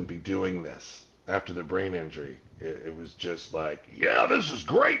shouldn't be doing this after the brain injury. It was just like, yeah, this is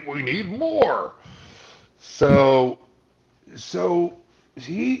great. We need more. So, so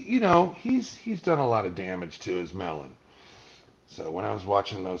he's done a lot of damage to his melon. So when I was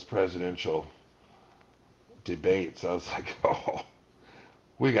watching those presidential debates, I was like, oh,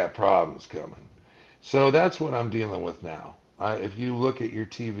 we got problems coming. So that's what I'm dealing with now. If you look at your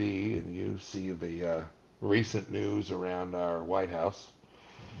TV and you see the recent news around our White House,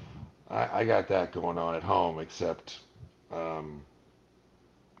 I got that going on at home, except um,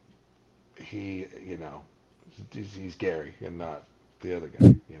 he's Gary and not the other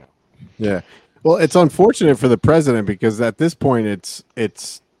guy. Yeah. Well, it's unfortunate for the president because at this point it's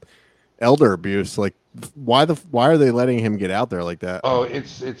elder abuse. Like why are they letting him get out there like that? Oh,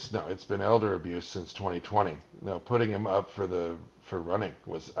 it's been elder abuse since 2020. No, putting him up for running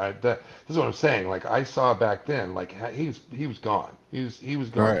was this is what I'm saying. Like, I saw back then, like, he was gone. He was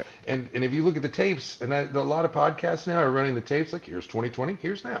All gone. right. And if you look at the tapes, and a lot of podcasts now are running the tapes, like, here's 2020,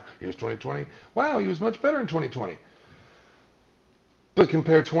 here's now, here's 2020. Wow, he was much better in 2020. But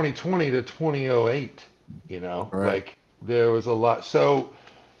compare 2020 to 2008, All right. like, there was a lot. So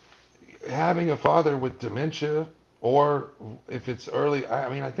having a father with dementia, or if it's early, I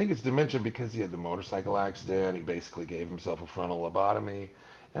mean, I think it's dementia because he had the motorcycle accident. He basically gave himself a frontal lobotomy.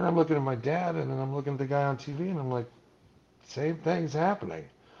 And I'm looking at my dad, and then I'm looking at the guy on TV, and I'm like, same thing's happening.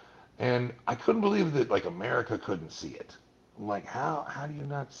 And I couldn't believe that, like, America couldn't see it. I'm like, how do you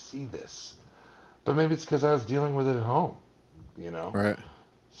not see this? But maybe it's because I was dealing with it at home, you know? All right.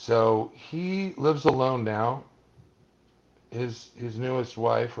 So he lives alone now. His newest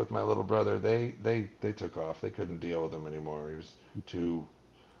wife with my little brother, they took off. They couldn't deal with him anymore. He was too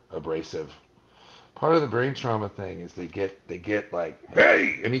abrasive. Part of the brain trauma thing is they get like,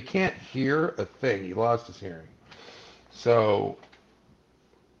 hey, and he can't hear a thing. He lost his hearing. So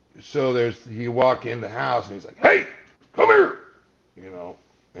there's, you walk in the house and he's like, hey, come here,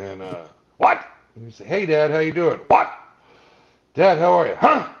 and what? And you say, hey, Dad, how you doing? What? Dad, how are you?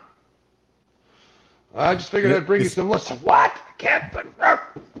 Huh? I just figured I'd bring you some lunch. What? I can't.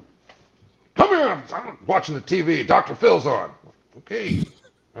 Come here. I'm watching the TV. Dr. Phil's on. Okay.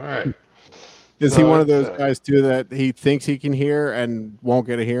 All right. Is he So one of it's those guys too that he thinks he can hear and won't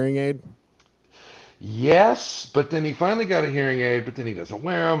get a hearing aid? yes, but then he finally got a hearing aid, but then he doesn't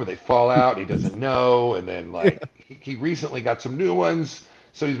wear them, or they fall out, and he doesn't know. And then, like, he recently got some new ones,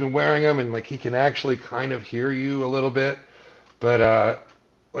 so he's been wearing them, and, like, he can actually kind of hear you a little bit. But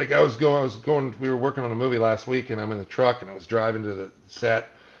like, we were working on a movie last week, and I'm in the truck, and I was driving to the set,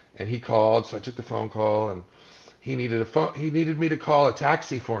 and he called, so I took the phone call, and he needed me to call a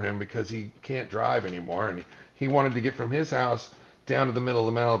taxi for him because he can't drive anymore, and he wanted to get from his house down to the middle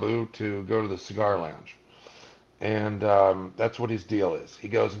of Malibu to go to the cigar lounge. And that's what his deal is. He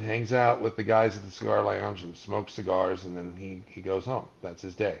goes and hangs out with the guys at the cigar lounge and smokes cigars, and then he goes home. That's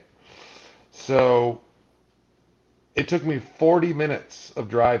his day. So it took me 40 minutes of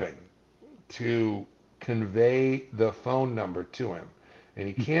driving to convey the phone number to him. And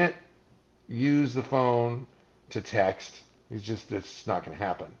he can't use the phone to text. It's not going to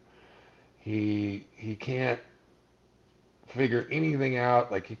happen. He can't figure anything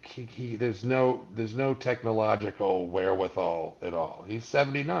out. Like there's no technological wherewithal at all. He's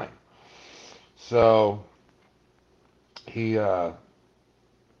 79. So the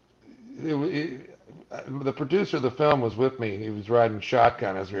producer of the film was with me. He was riding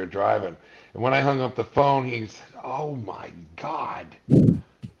shotgun as we were driving. And when I hung up the phone, he said, "Oh my God, is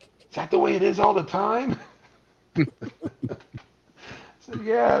that the way it is all the time?" I said,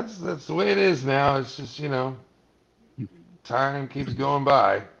 "Yeah, that's the way it is now. It's just, time keeps going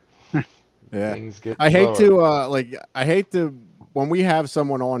by. Yeah. Things get I hate slower." to when we have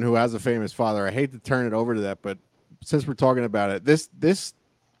someone on who has a famous father, I hate to turn it over to that, but since we're talking about it, this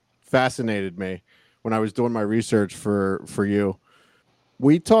fascinated me when I was doing my research for you.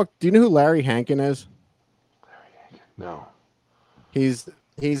 We talked. Do you know who Larry Hankin is? No. He's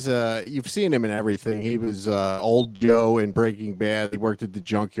you've seen him in everything. He was old Joe in Breaking Bad. He worked at the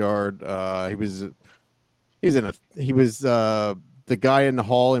junkyard. He was the guy in the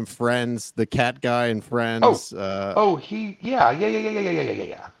hall in Friends, the cat guy in Friends. Yeah.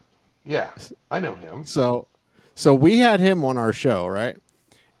 I know him. So we had him on our show, right?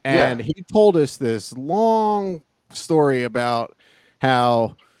 And Yeah. he told us this long story about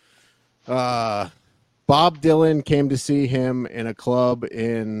how Bob Dylan came to see him in a club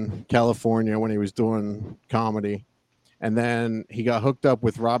in California when he was doing comedy. And then he got hooked up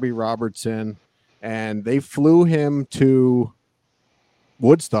with Robbie Robertson, and they flew him to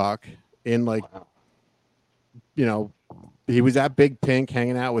Woodstock in Wow. He was at Big Pink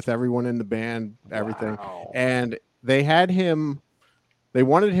hanging out with everyone in the band, everything. Wow. And they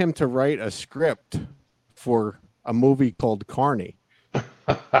wanted him to write a script for a movie called Carney.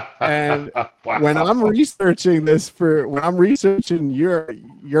 And Wow. when I'm researching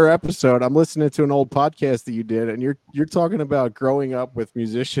your episode, I'm listening to an old podcast that you did, and you're talking about growing up with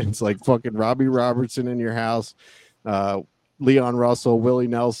musicians like fucking Robbie Robertson in your house, Leon Russell, Willie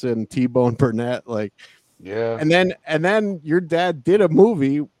Nelson, T-Bone Burnett, Yeah. and then your dad did a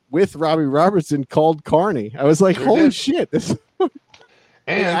movie with Robbie Robertson called Carney. I was like, Sure holy did. shit, this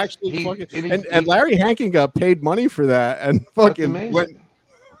And actually and Larry Hankin got paid money for that, and that's fucking amazing.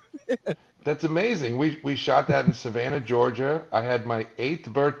 That's amazing. We shot that in Savannah, Georgia. I had my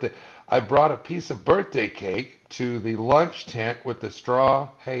 8th birthday. I brought a piece of birthday cake to the lunch tent with the straw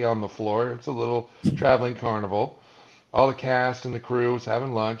hay on the floor. It's a little traveling carnival. All the cast and the crew was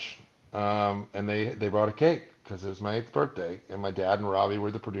having lunch, and they brought a cake because it was my 8th birthday, and my dad and Robbie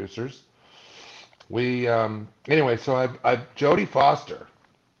were the producers. We anyway, so I Jodie Foster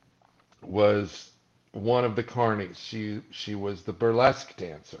was one of the Carnies. She was the burlesque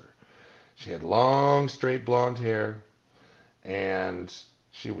dancer. She had long, straight blonde hair, and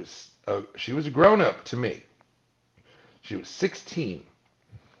she was a grown up to me. She was 16,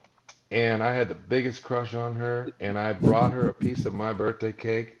 and I had the biggest crush on her. And I brought her a piece of my birthday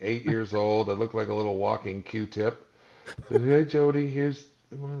cake. 8 years old, I looked like a little walking Q-tip. I said, "Hey, Jody, here's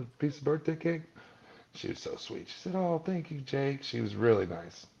a piece of birthday cake." She was so sweet. She said, "Oh, thank you, Jake." She was really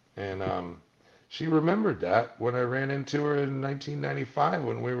nice, and she remembered that when I ran into her in 1995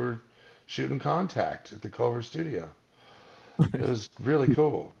 when we were shooting Contact at the Culver Studio. It was really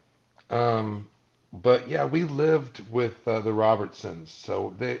cool. But yeah, we lived with the Robertsons,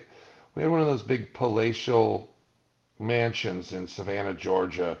 so we had one of those big palatial mansions in Savannah,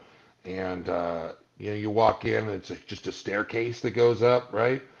 Georgia, and you walk in and it's just a staircase that goes up,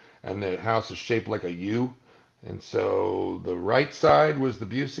 right? And the house is shaped like a U. And so the right side was the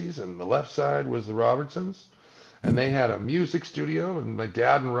Buseys and the left side was the Robertsons. And they had a music studio, and my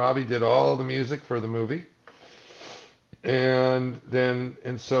dad and Robbie did all the music for the movie. And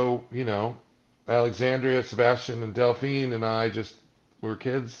so, Alexandria, Sebastian, and Delphine and I just were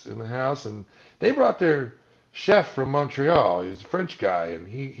kids in the house, and they brought their chef from Montreal. He was a French guy, and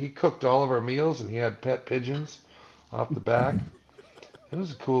he cooked all of our meals, and he had pet pigeons off the back. It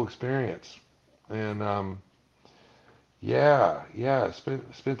was a cool experience. And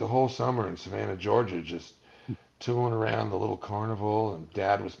spent the whole summer in Savannah, Georgia, just touring around the little carnival, and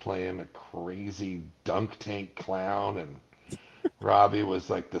Dad was playing a crazy dunk tank clown, and Robbie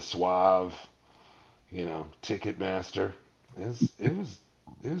was like the suave, ticket master. It was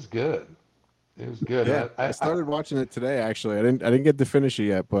good. It was good. Yeah, I I started watching it today. Actually, I didn't get to finish it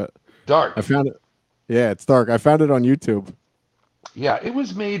yet, but Dark. I found it. Yeah, it's dark. I found it on YouTube. Yeah, it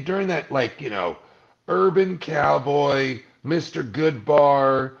was made during that, like, Urban Cowboy, Mr.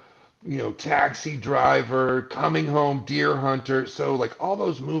 Goodbar, Taxi Driver, Coming Home, Deer Hunter. So, like, all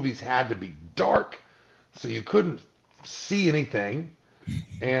those movies had to be dark, so you couldn't see anything,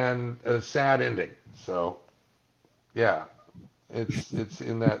 and a sad ending. So, yeah, it's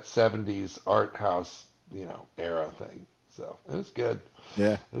in that 70s art house, era thing. So, it was good.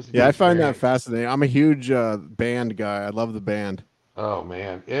 Yeah. It was a Yeah, good I find that experience. fascinating. I'm a huge band guy. I love the band. Oh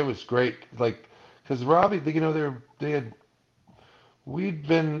man, it was great. Like, because Robbie, they had we'd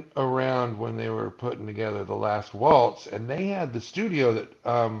been around when they were putting together the last waltz, and they had the studio that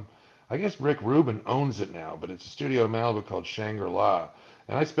I guess Rick Rubin owns it now, but it's a studio in Malibu called Shangri-La.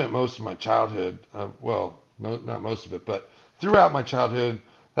 And I spent most of my childhood, well, not most of it, but throughout my childhood,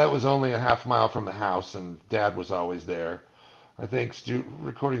 that was only a half mile from the house, and Dad was always there. I think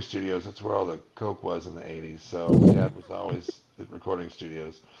recording studios, that's where all the coke was in the 80s. So Dad was always at recording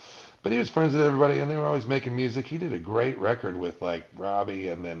studios. But he was friends with everybody, and they were always making music. He did a great record with, like, Robbie,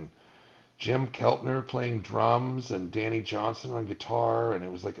 and then Jim Keltner playing drums, and Danny Johnson on guitar, and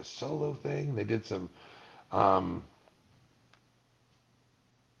it was like a solo thing. They did some, um,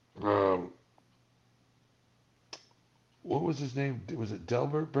 um, what was his name? Was it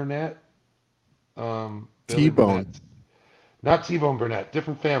Delbert Burnett? Billy Burnett. T-Bone. Not T-Bone Burnett,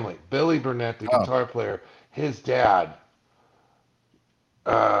 different family. Billy Burnett, the Oh, guitar player, his dad.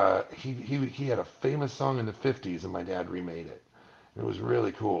 He had a famous song in the 50s, and my dad remade it. It was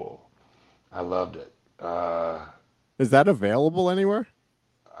really cool. I loved it. is that available anywhere?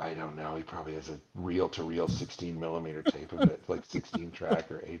 I don't know. He probably has a reel-to-reel 16 millimeter tape of it, like 16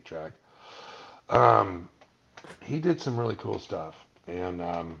 track or 8 track. Um, he did some really cool stuff, and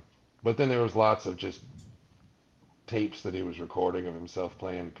but then there was lots of just tapes that he was recording of himself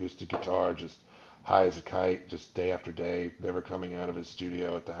playing acoustic guitar, just high as a kite, just day after day, never coming out of his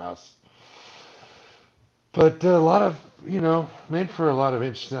studio at the house. But a lot of, made for a lot of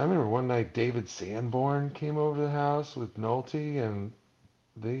interesting. I remember one night David Sanborn came over to the house with Nolte, and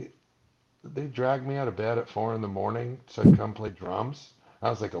they they dragged me out of bed at 4 in the morning so I'd come play drums. I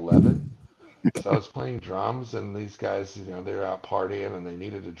was like 11, so I was playing drums, and these guys, they were out partying, and they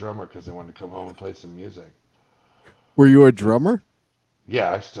needed a drummer because they wanted to come home and play some music. Were you a drummer?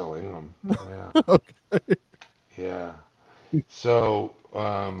 Yeah, I still am them. Yeah, Okay. yeah. So,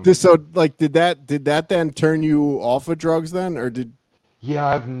 So like did that then turn you off of drugs then or did yeah,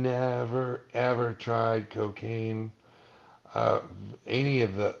 I've never ever tried cocaine, uh, any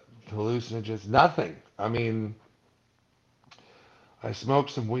of the hallucinogens, nothing. I mean, I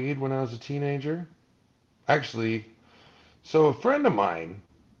smoked some weed when I was a teenager. Actually, so a friend of mine,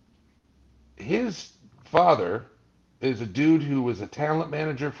 his father is a dude who was a talent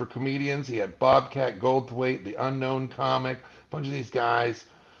manager for comedians. He had Bobcat Goldthwait, the Unknown Comic, a bunch of these guys.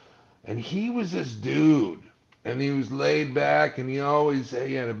 And he was this dude. And he was laid back, and he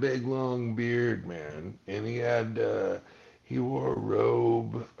had a big long beard, man. And he wore a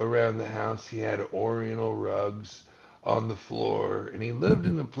robe around the house. He had oriental rugs on the floor. And he lived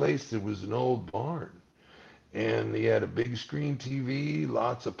in a place that was an old barn. And he had a big screen TV,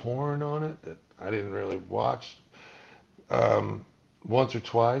 lots of porn on it that I didn't really watch, um, once or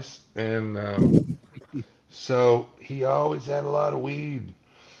twice. And so he always had a lot of weed.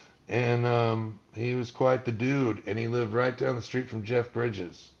 And he was quite the dude. And he lived right down the street from Jeff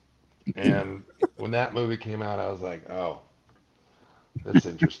Bridges. And when that movie came out, I was like, oh, that's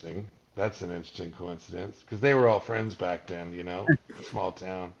interesting. That's an interesting coincidence. Because they were all friends back then, small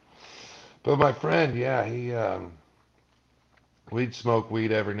town. But my friend, yeah, we'd smoke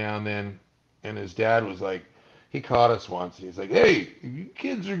weed every now and then. And his dad was like, he caught us once. He's like, hey, you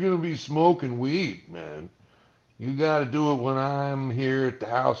kids are going to be smoking weed, man. You got to do it when I'm here at the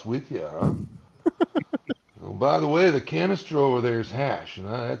house with you, huh? Oh, by the way, the canister over there is hash, and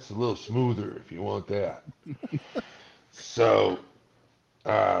that's a little smoother if you want that. So,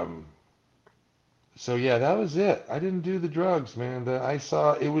 um, so yeah, that was it. I didn't do the drugs, man. I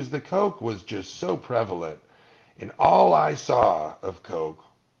saw the coke was just so prevalent, and all I saw of coke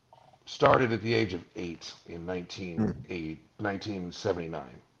started at the age of 8 in 1979,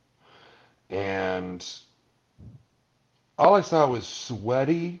 and all I saw was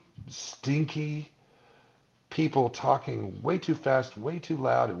sweaty, stinky people talking way too fast, way too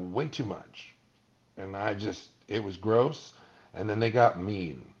loud, and way too much. And it was gross. And then they got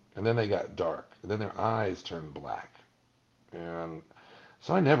mean. And then they got dark. And then their eyes turned black. And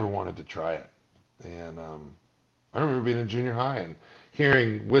so I never wanted to try it. And I remember being in junior high and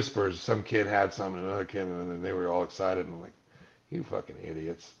hearing whispers. Some kid had some and another kid, and then they were all excited. And I'm like, you fucking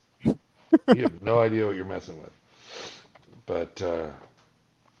idiots. You have no idea what you're messing with. But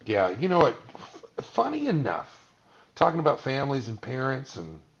yeah, you know what? Funny enough, talking about families and parents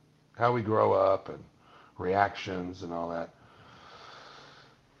and how we grow up and reactions and all that.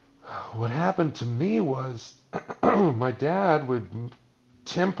 What happened to me was my dad would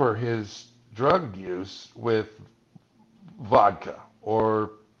temper his drug use with vodka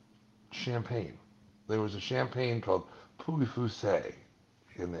or champagne. There was a champagne called Pouilly Fussé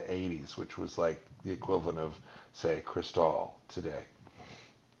in the 80s, which was like the equivalent of, say, Cristal today.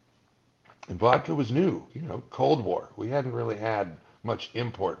 And vodka was new, you know, Cold War. We hadn't really had much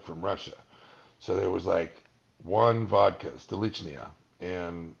import from Russia. So there was like one vodka, Stolichnia.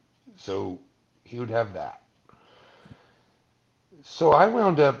 And so he would have that. So I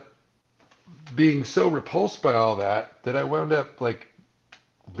wound up being so repulsed by all that that I wound up like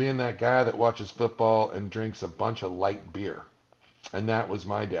being that guy that watches football and drinks a bunch of light beer. And that was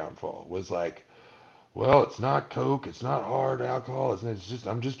my downfall. Was like, well, it's not Coke, it's not hard alcohol, it's just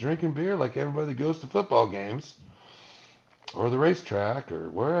I'm just drinking beer like everybody that goes to football games or the racetrack or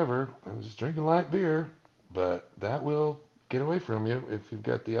wherever. I'm just drinking light beer, but that will get away from you if you've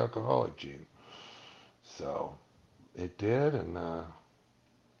got the alcoholic gene. So it did, and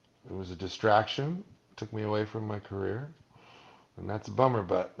it was a distraction. Took me away from my career, and that's a bummer.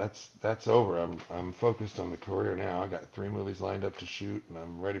 But that's over. I'm focused on the career now. I got 3 movies lined up to shoot, and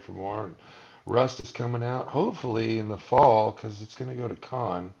I'm ready for more. And Rust is coming out hopefully in the fall because it's going to go to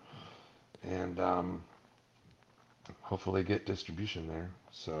Cannes, and hopefully get distribution there.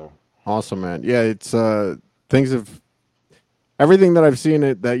 So Awesome, man. Yeah, it's things have everything that I've seen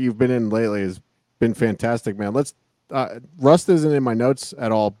it that you've been in lately has been fantastic, man. Let's Rust isn't in my notes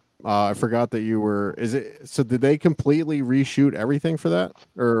at all. I forgot that you were. Is it so? Did they completely reshoot everything for that,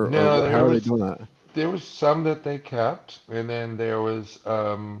 no, or how are they doing that? there was some that they kept, and then there was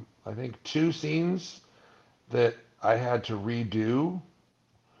I think 2 scenes that I had to redo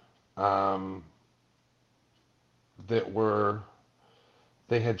um, that were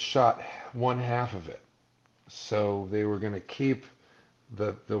they had shot one half of it, so they were going to keep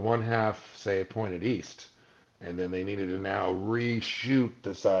the one half, say, pointed east, and then they needed to now reshoot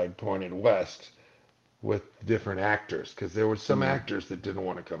the side pointed west with different actors because there were some Hmm. actors that didn't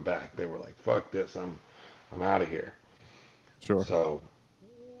want to come back. They were like, "Fuck this, I'm out of here." Sure.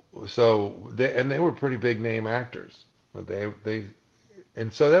 So they were pretty big name actors, but they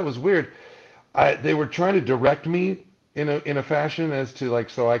and so that was weird. They were trying to direct me in a fashion as to like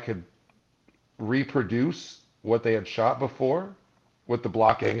so I could reproduce what they had shot before with the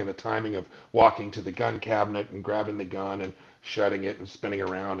blocking and the timing of walking to the gun cabinet and grabbing the gun and shutting it and spinning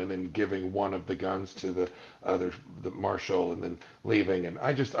around and then giving one of the guns to the marshal and then leaving, and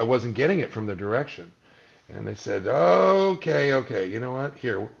I wasn't getting it from the direction. And they said, okay, okay, you know what?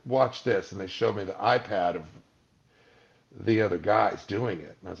 Here, watch this. And they showed me the iPad of the other guys doing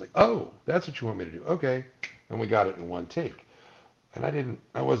it. And I was like, oh, that's what you want me to do. Okay. And we got it in one take. And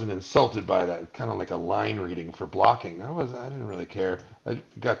I wasn't insulted by that, kind of like a line reading for blocking. I didn't really care. I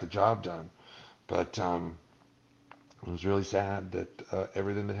got the job done. But it was really sad that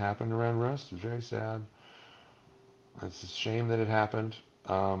everything that happened around Rust was very sad. It's a shame that it happened.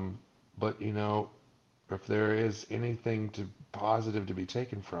 But you know, if there is anything positive to be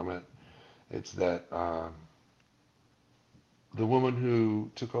taken from it, it's that the woman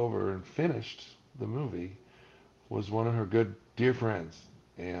who took over and finished the movie was one of her good dear friends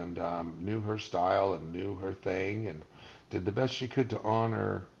and knew her style and knew her thing and did the best she could to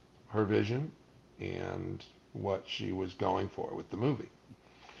honor her vision and what she was going for with the movie.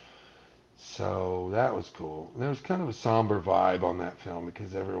 So that was cool. There was kind of a somber vibe on that film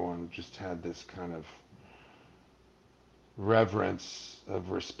because everyone just had this kind of reverence of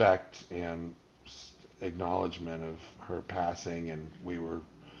respect and acknowledgement of her passing, and we were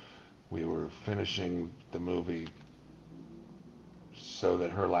finishing the movie so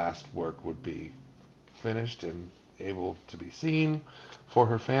that her last work would be finished and able to be seen for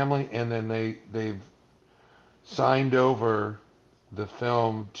her family, and then they've signed over the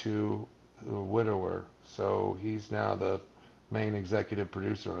film to the widower, so he's now the main executive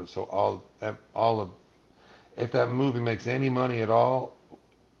producer on it. So all of if that movie makes any money at all,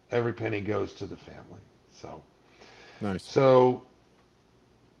 every penny goes to the family. So, Nice. so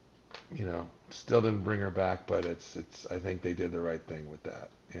still didn't bring her back, but it's. I think they did the right thing with that,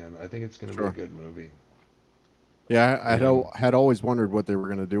 and I think it's going to be a Sure. good movie. Yeah, And had always wondered what they were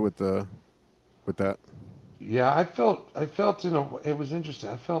going to do with that. yeah, I felt it was interesting.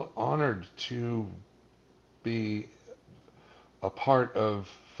 I felt honored to be a part of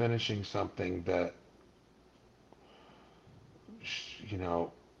finishing something that you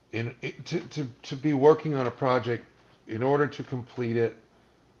know to be working on a project in order to complete it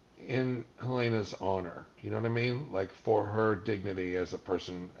in Helena's honor. You know what I mean? Like for her dignity as a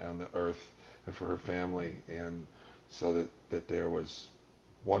person on the earth and for her family, and so that there was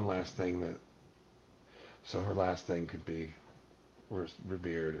one last thing that so her last thing could be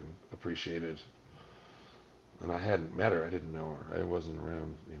revered and appreciated. And I hadn't met her. I didn't know her. I wasn't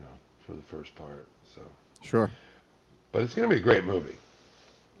around, for the first part. So, Sure. but it's going to be a great movie.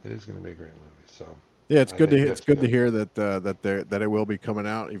 It is going to be a great movie. So, Yeah, it's I good to think it's that's good to good. hear that it will be coming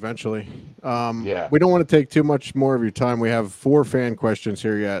out eventually. Yeah. We don't want to take too much more of your time. We have 4 fan questions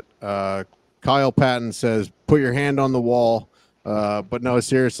here yet. Kyle Patton says, "Put your hand on the wall." But no,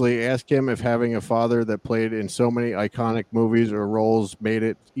 seriously, ask him if having a father that played in so many iconic movies or roles made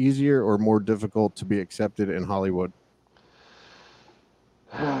it easier or more difficult to be accepted in Hollywood.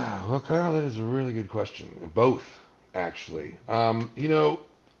 Well, Kyle, that is a really good question. Both, actually.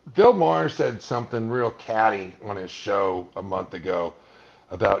 Bill Maher said something real catty on his show a month ago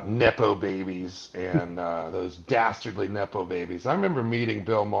about Nepo babies and those dastardly Nepo babies. I remember meeting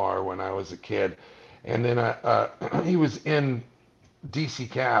Bill Maher when I was a kid, and then he was in DC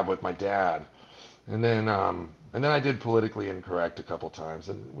Cab with my dad, and then I did Politically Incorrect a couple times,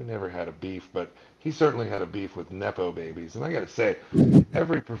 and we never had a beef, but he certainly had a beef with Nepo babies. And I got to say,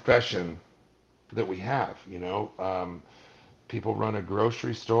 every profession that we have, people run a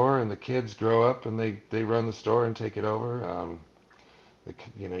grocery store, and the kids grow up and they run the store and take it over.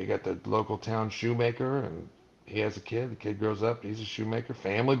 You got the local town shoemaker, and he has a kid. The kid grows up, he's a shoemaker.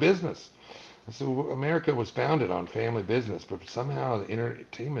 Family business. And so America was founded on family business, but somehow the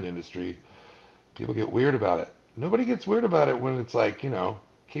entertainment industry, people get weird about it. Nobody gets weird about it when it's like,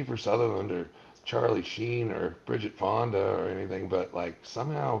 Kiefer Sutherland or Charlie Sheen or Bridget Fonda or anything, but like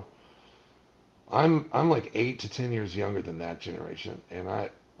somehow I'm like 8 to 10 years younger than that generation, and I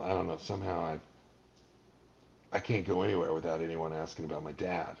don't know, somehow I can't go anywhere without anyone asking about my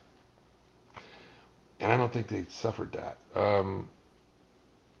dad. And I don't think they suffered that.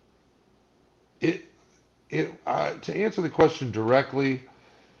 It to answer the question directly,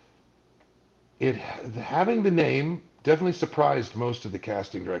 having the name definitely surprised most of the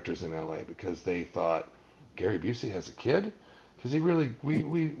casting directors in LA because they thought Gary Busey has a kid, because he really we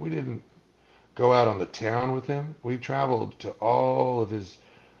didn't go out on the town with him. We traveled to all of his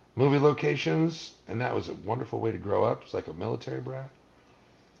movie locations, and that was a wonderful way to grow up. It's like a military brat.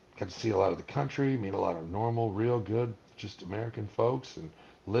 Got to see a lot of the country, meet a lot of normal, real good, just American folks, and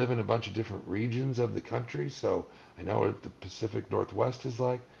live in a bunch of different regions of the country. So I know what the Pacific Northwest is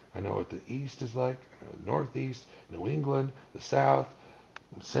like. I know what the East is like. I know the Northeast, New England, the South,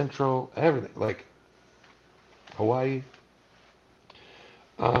 Central, everything. Like Hawaii.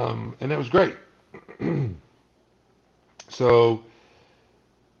 And that was great. So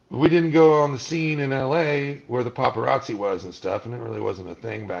we didn't go on the scene in LA where the paparazzi was and stuff, and it really wasn't a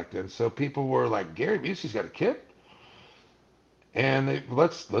thing back then. So people were like, Gary Busey's got a kid? And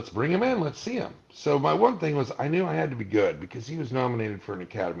let's bring him in, let's see him. So my one thing was I knew I had to be good because he was nominated for an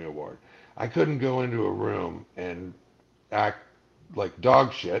Academy Award. I couldn't go into a room and act like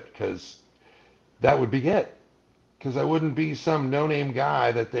dog shit because that would be it. Because I wouldn't be some no-name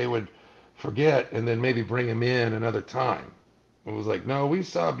guy that they would forget and then maybe bring him in another time. It was like, no, we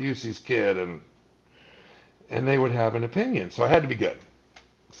saw Busey's kid, and they would have an opinion. So I had to be good.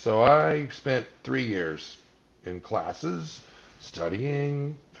 So I spent 3 years in classes,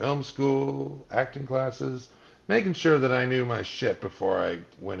 studying, film school, acting classes, making sure that I knew my shit before I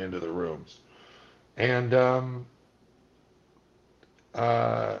went into the rooms. And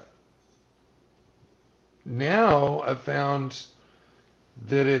now I've found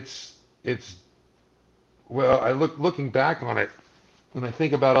that it's well, looking back on it, when I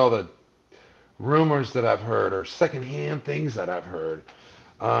think about all the rumors that I've heard or secondhand things that I've heard.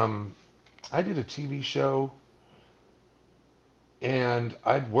 I did a TV show, and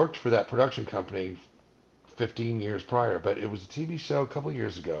I'd worked for that production company 15 years prior, but it was a TV show a couple of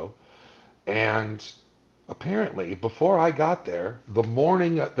years ago, and apparently before I got there, the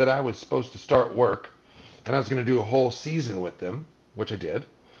morning that I was supposed to start work, and I was going to do a whole season with them, which I did,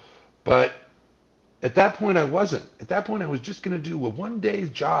 but at that point I wasn't. At that point I was just going to do a one-day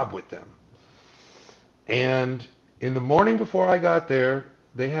job with them. And in the morning before I got there,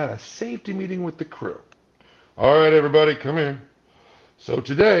 they had a safety meeting with the crew. All right, everybody, come in. So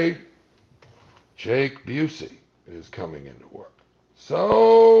today, Jake Busey is coming into work.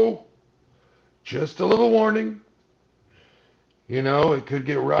 So, just a little warning. It could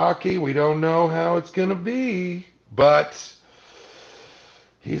get rocky. We don't know how it's going to be, but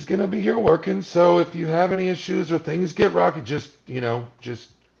he's going to be here working. So if you have any issues or things get rocky, just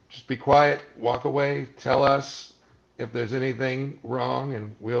Just be quiet, walk away, tell us if there's anything wrong,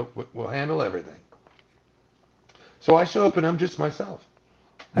 and we'll handle everything. So I show up and I'm just myself.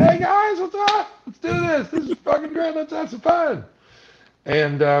 Hey guys, what's up? Let's do this. This is fucking great. Let's have some fun.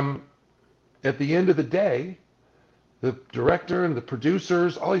 And at the end of the day, the director and the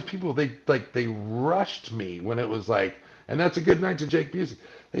producers, all these people, they rushed me when it was like, and that's a good night to Jake Busey.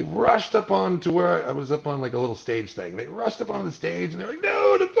 They rushed up on to where I was up on like a little stage thing. They rushed up on the stage and they're like,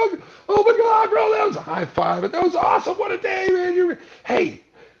 dude, oh my God, bro, that was a high five. And that was awesome. What a day, man. Hey,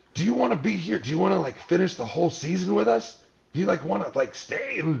 do you want to be here? Do you want to like finish the whole season with us? Do you like want to like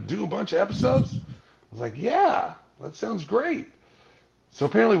stay and do a bunch of episodes? I was like, yeah, that sounds great. So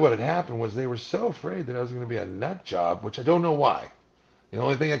apparently what had happened was they were so afraid that I was going to be a nut job, which I don't know why. The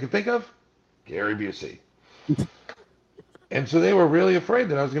only thing I can think of, Gary Busey. And so they were really afraid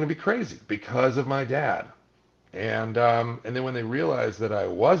that I was going to be crazy because of my dad. And then when they realized that I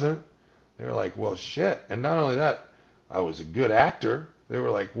wasn't, they were like, well, shit. And not only that, I was a good actor. They were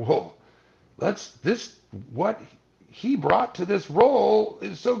like, whoa, what he brought to this role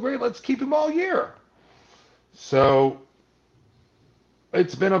is so great. Let's keep him all year. So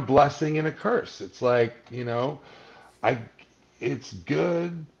it's been a blessing and a curse. It's like, it's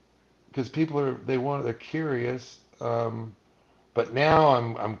good because people they're curious. But now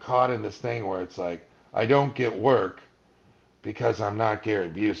I'm caught in this thing where it's like, I don't get work because I'm not Gary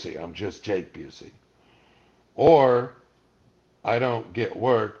Busey. I'm just Jake Busey. Or I don't get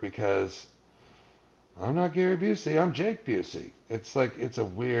work because I'm not Gary Busey. I'm Jake Busey. It's like, it's a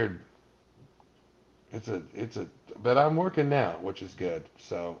weird, but I'm working now, which is good.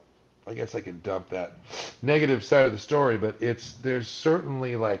 So I guess I can dump that negative side of the story, but there's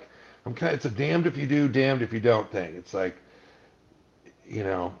certainly like, it's a damned if you do, damned if you don't thing. It's like,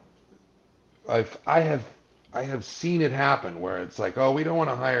 I have seen it happen where it's like, oh, we don't want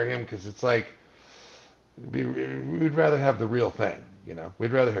to hire him because it's like, we'd rather have the real thing,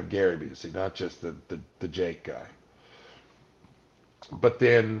 We'd rather have Gary Busey, not just the Jake guy. But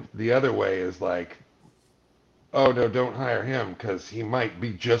then the other way is like, oh, no, don't hire him because he might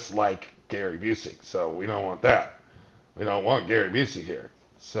be just like Gary Busey. So we don't want that. We don't want Gary Busey here.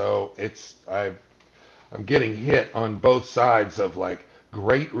 So I'm getting hit on both sides of like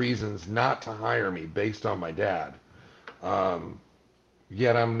great reasons not to hire me based on my dad.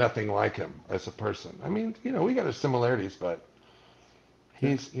 Yet I'm nothing like him as a person. I mean, we got our similarities, but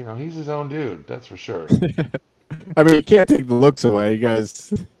he's his own dude. That's for sure. I mean, you can't take the looks away, you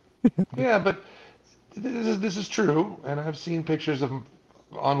guys. Yeah, but this is true, and I've seen pictures of him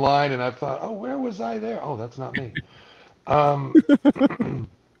online, and I've thought, oh, where was I there? Oh, that's not me.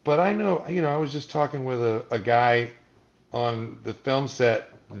 But I know, I was just talking with a guy on the film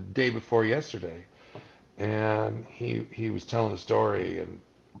set the day before yesterday, and he was telling a story, and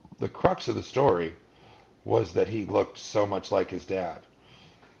the crux of the story was that he looked so much like his dad.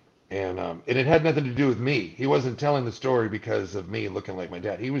 And it had nothing to do with me. He wasn't telling the story because of me looking like my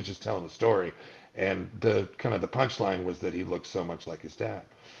dad. He was just telling the story. And the punchline was that he looked so much like his dad.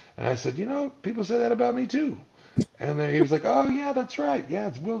 And I said, people say that about me too. And then he was like, oh, yeah, that's right. Yeah,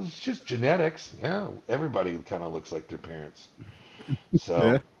 it's just genetics. Yeah, everybody kind of looks like their parents. So,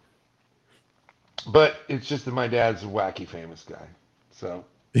 Yeah. But it's just that my dad's a wacky famous guy. So,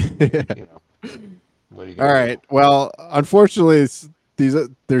 what are you going to do? All right. Well, unfortunately,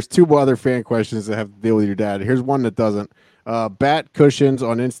 there's two other fan questions that have to deal with your dad. Here's one that doesn't. Bat Cushions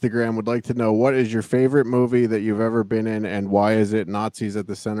on Instagram would like to know, what is your favorite movie that you've ever been in, and why is it Nazis at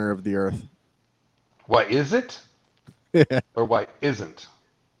the Center of the Earth? Why is it? Yeah. Or why isn't?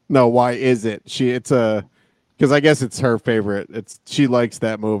 No, why is it? Because I guess it's her favorite. She likes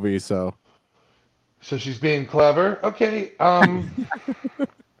that movie, so. So she's being clever. Okay.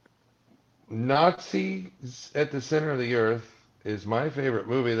 Nazis at the Center of the Earth is my favorite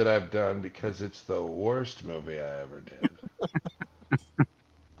movie that I've done because it's the worst movie I ever did.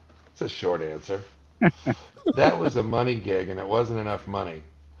 It's a short answer. That was a money gig, and it wasn't enough money.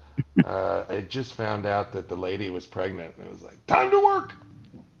 I just found out that the lady was pregnant, and it was like, time to work.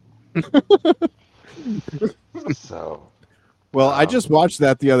 So. Well, I just watched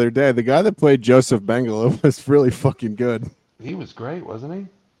that the other day. The guy that played Joseph Mengele was really fucking good. He was great, wasn't he?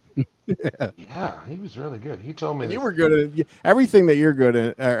 Yeah, he was really good. He told me you were good at everything that you're good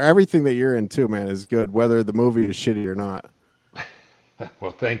at. Everything that you're in too, man, is good, whether the movie is shitty or not.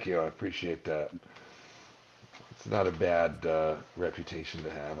 Well, thank you. I appreciate that. It's not a bad reputation to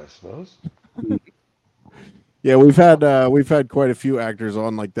have, I suppose. Yeah, we've had quite a few actors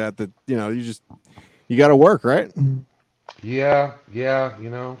on like that. You got to work, right? Yeah.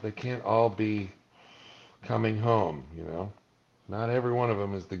 They can't all be coming home. Not every one of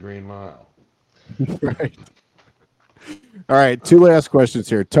them is the Green Mile. Right. All right, two last questions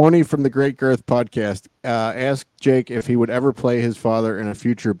here. Tony from the Great Girth podcast asked Jake if he would ever play his father in a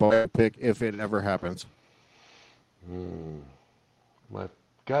future biopic if it ever happens. My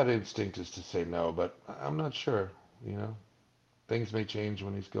gut instinct is to say no, but I'm not sure. You know, things may change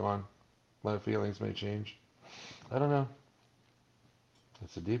when he's gone. My feelings may change. I don't know.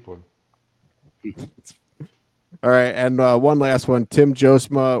 That's a deep one. All right, and one last one. Tim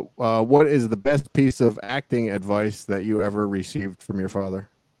Josma, what is the best piece of acting advice that you ever received from your father?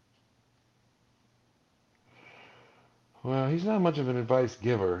 Well, he's not much of an advice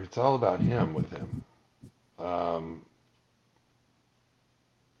giver. It's all about him with him. But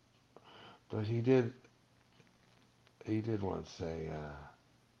he did once say,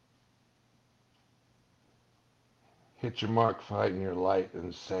 hit your mark, find your light,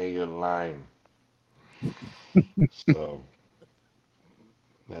 and say your line. So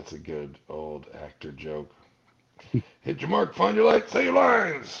that's a good old actor joke. Hit your mark, find your light, say your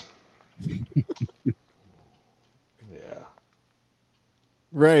lines. Yeah.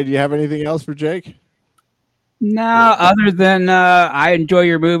 Ray, do you have anything else for Jake? No, other than I enjoy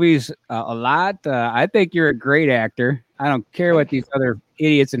your movies a lot. I think you're a great actor. I don't care what these other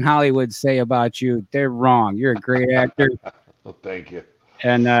idiots in Hollywood say about you. They're wrong. You're a great actor. Well, thank you.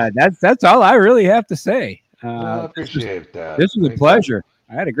 And that's all I really have to say. I appreciate that. This was a pleasure.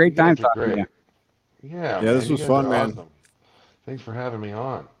 I had a great time talking to you. Yeah, this was fun, man. Awesome. Thanks for having me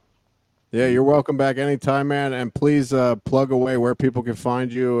on. Yeah, you're welcome back anytime, man. And please plug away where people can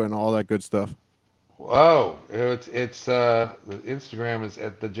find you and all that good stuff. Oh, it's the Instagram is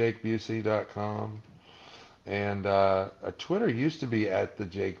at thejakebusey.com, and Twitter used to be at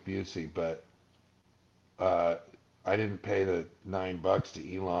thejakebusey, but I didn't pay the $9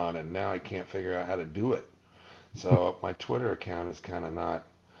 to Elon, and now I can't figure out how to do it. So my Twitter account is kind of not.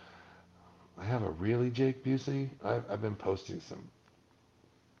 I have a really Jake Busey. I've been posting some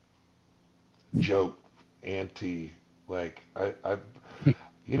joke anti like I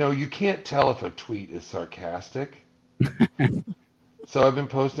you know, you can't tell if a tweet is sarcastic. So I've been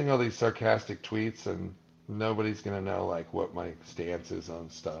posting all these sarcastic tweets, and nobody's gonna know like what my stance is on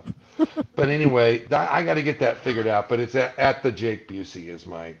stuff. But anyway, I got to get that figured out. But it's at the Jake Busey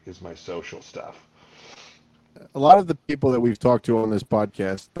is my social stuff. A lot of the people that we've talked to on this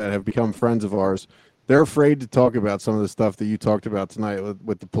podcast that have become friends of ours, they're afraid to talk about some of the stuff that you talked about tonight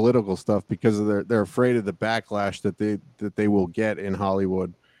with the political stuff because of they're afraid of the backlash that they will get in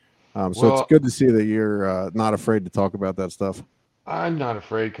Hollywood. So it's good to see that you're not afraid to talk about that stuff. I'm not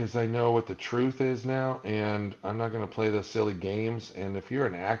afraid because I know what the truth is now, and I'm not going to play those silly games. And if you're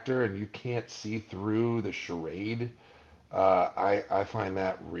an actor and you can't see through the charade, I find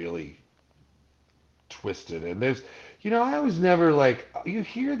that really twisted. And there's, you know, I was never like, you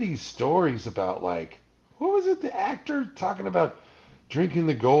hear these stories about like, what was it, the actor talking about drinking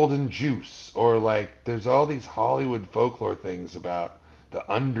the golden juice, or like there's all these Hollywood folklore things about the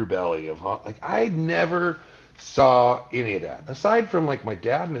underbelly of like I never saw any of that aside from like my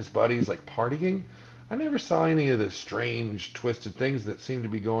dad and his buddies like partying. I never saw any of the strange twisted things that seem to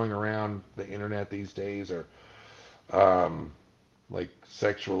be going around the internet these days, or like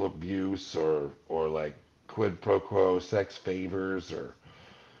sexual abuse, or like quid pro quo sex favors, or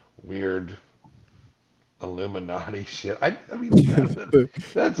weird Illuminati shit. I mean,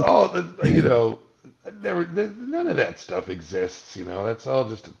 that's all. You know, none of that stuff exists. You know, that's all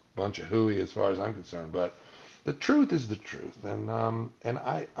just a bunch of hooey as far as I'm concerned. But the truth is the truth, and I'm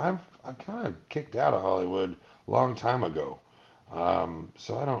kind of kicked out of Hollywood a long time ago,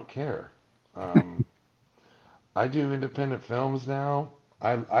 so I don't care. I do independent films now.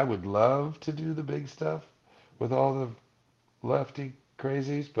 I would love to do the big stuff with all the lefty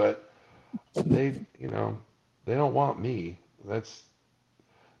crazies, but they, you know, they don't want me. That's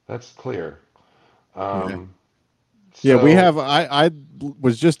clear. Yeah, we have. I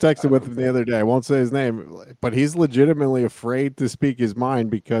was just texting with him the other day. I won't say his name, but he's legitimately afraid to speak his mind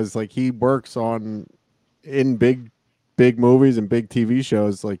because, like, he works in big movies and big TV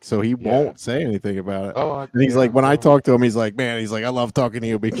shows, like, so he won't say anything about it. Oh, and he's like, when I talk to him, he's like, man, he's like, I love talking to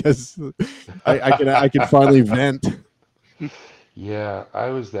you because I can finally vent. Yeah, I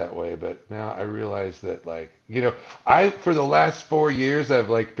was that way, but now I realize that, like, you know, for the last 4 years I've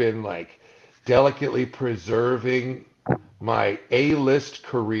like been like delicately preserving my A-list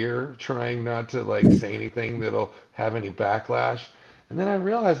career, trying not to like say anything that'll have any backlash. And then I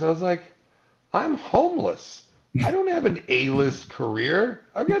realized I was like, I'm homeless. I don't have an A-list career.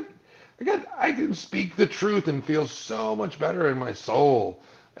 I can speak the truth and feel so much better in my soul,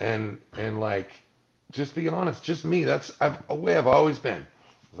 and like Just be honest. Just me. That's a way I've always been.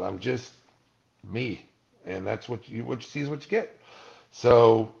 I'm just me, and that's what you see is what you get.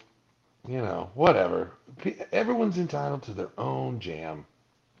 So, whatever. Everyone's entitled to their own jam,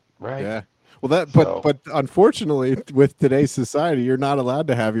 right? Yeah. Well, that So- but unfortunately, with today's society, you're not allowed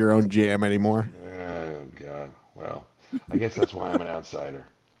to have your own jam anymore. Oh God. Well, I guess that's why I'm an outsider.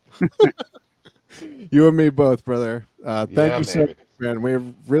 You and me both, brother. Thank Yeah, you so baby. much, man.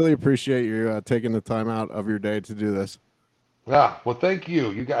 We really appreciate you taking the time out of your day to do this. Well, thank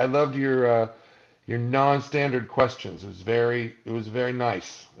you. I loved your non-standard questions. It was very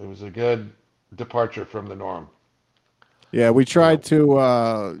nice. It was a good departure from the norm. Yeah, we tried to.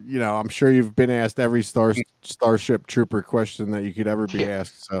 I'm sure you've been asked every Starship Trooper question that you could ever be Yeah.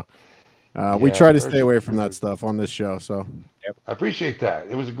 asked. So we Yeah, try to stay Starship away from that Troopers. stuff on this show. So I appreciate that.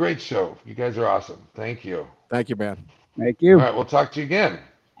 It was a great show. You guys are awesome. Thank you. thank you, man. Thank All you. right, we'll talk to you again.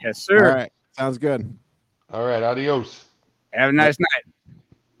 Yes, All sir. right, sounds good. All right, adios. Have a nice night.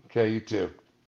 Okay, you too.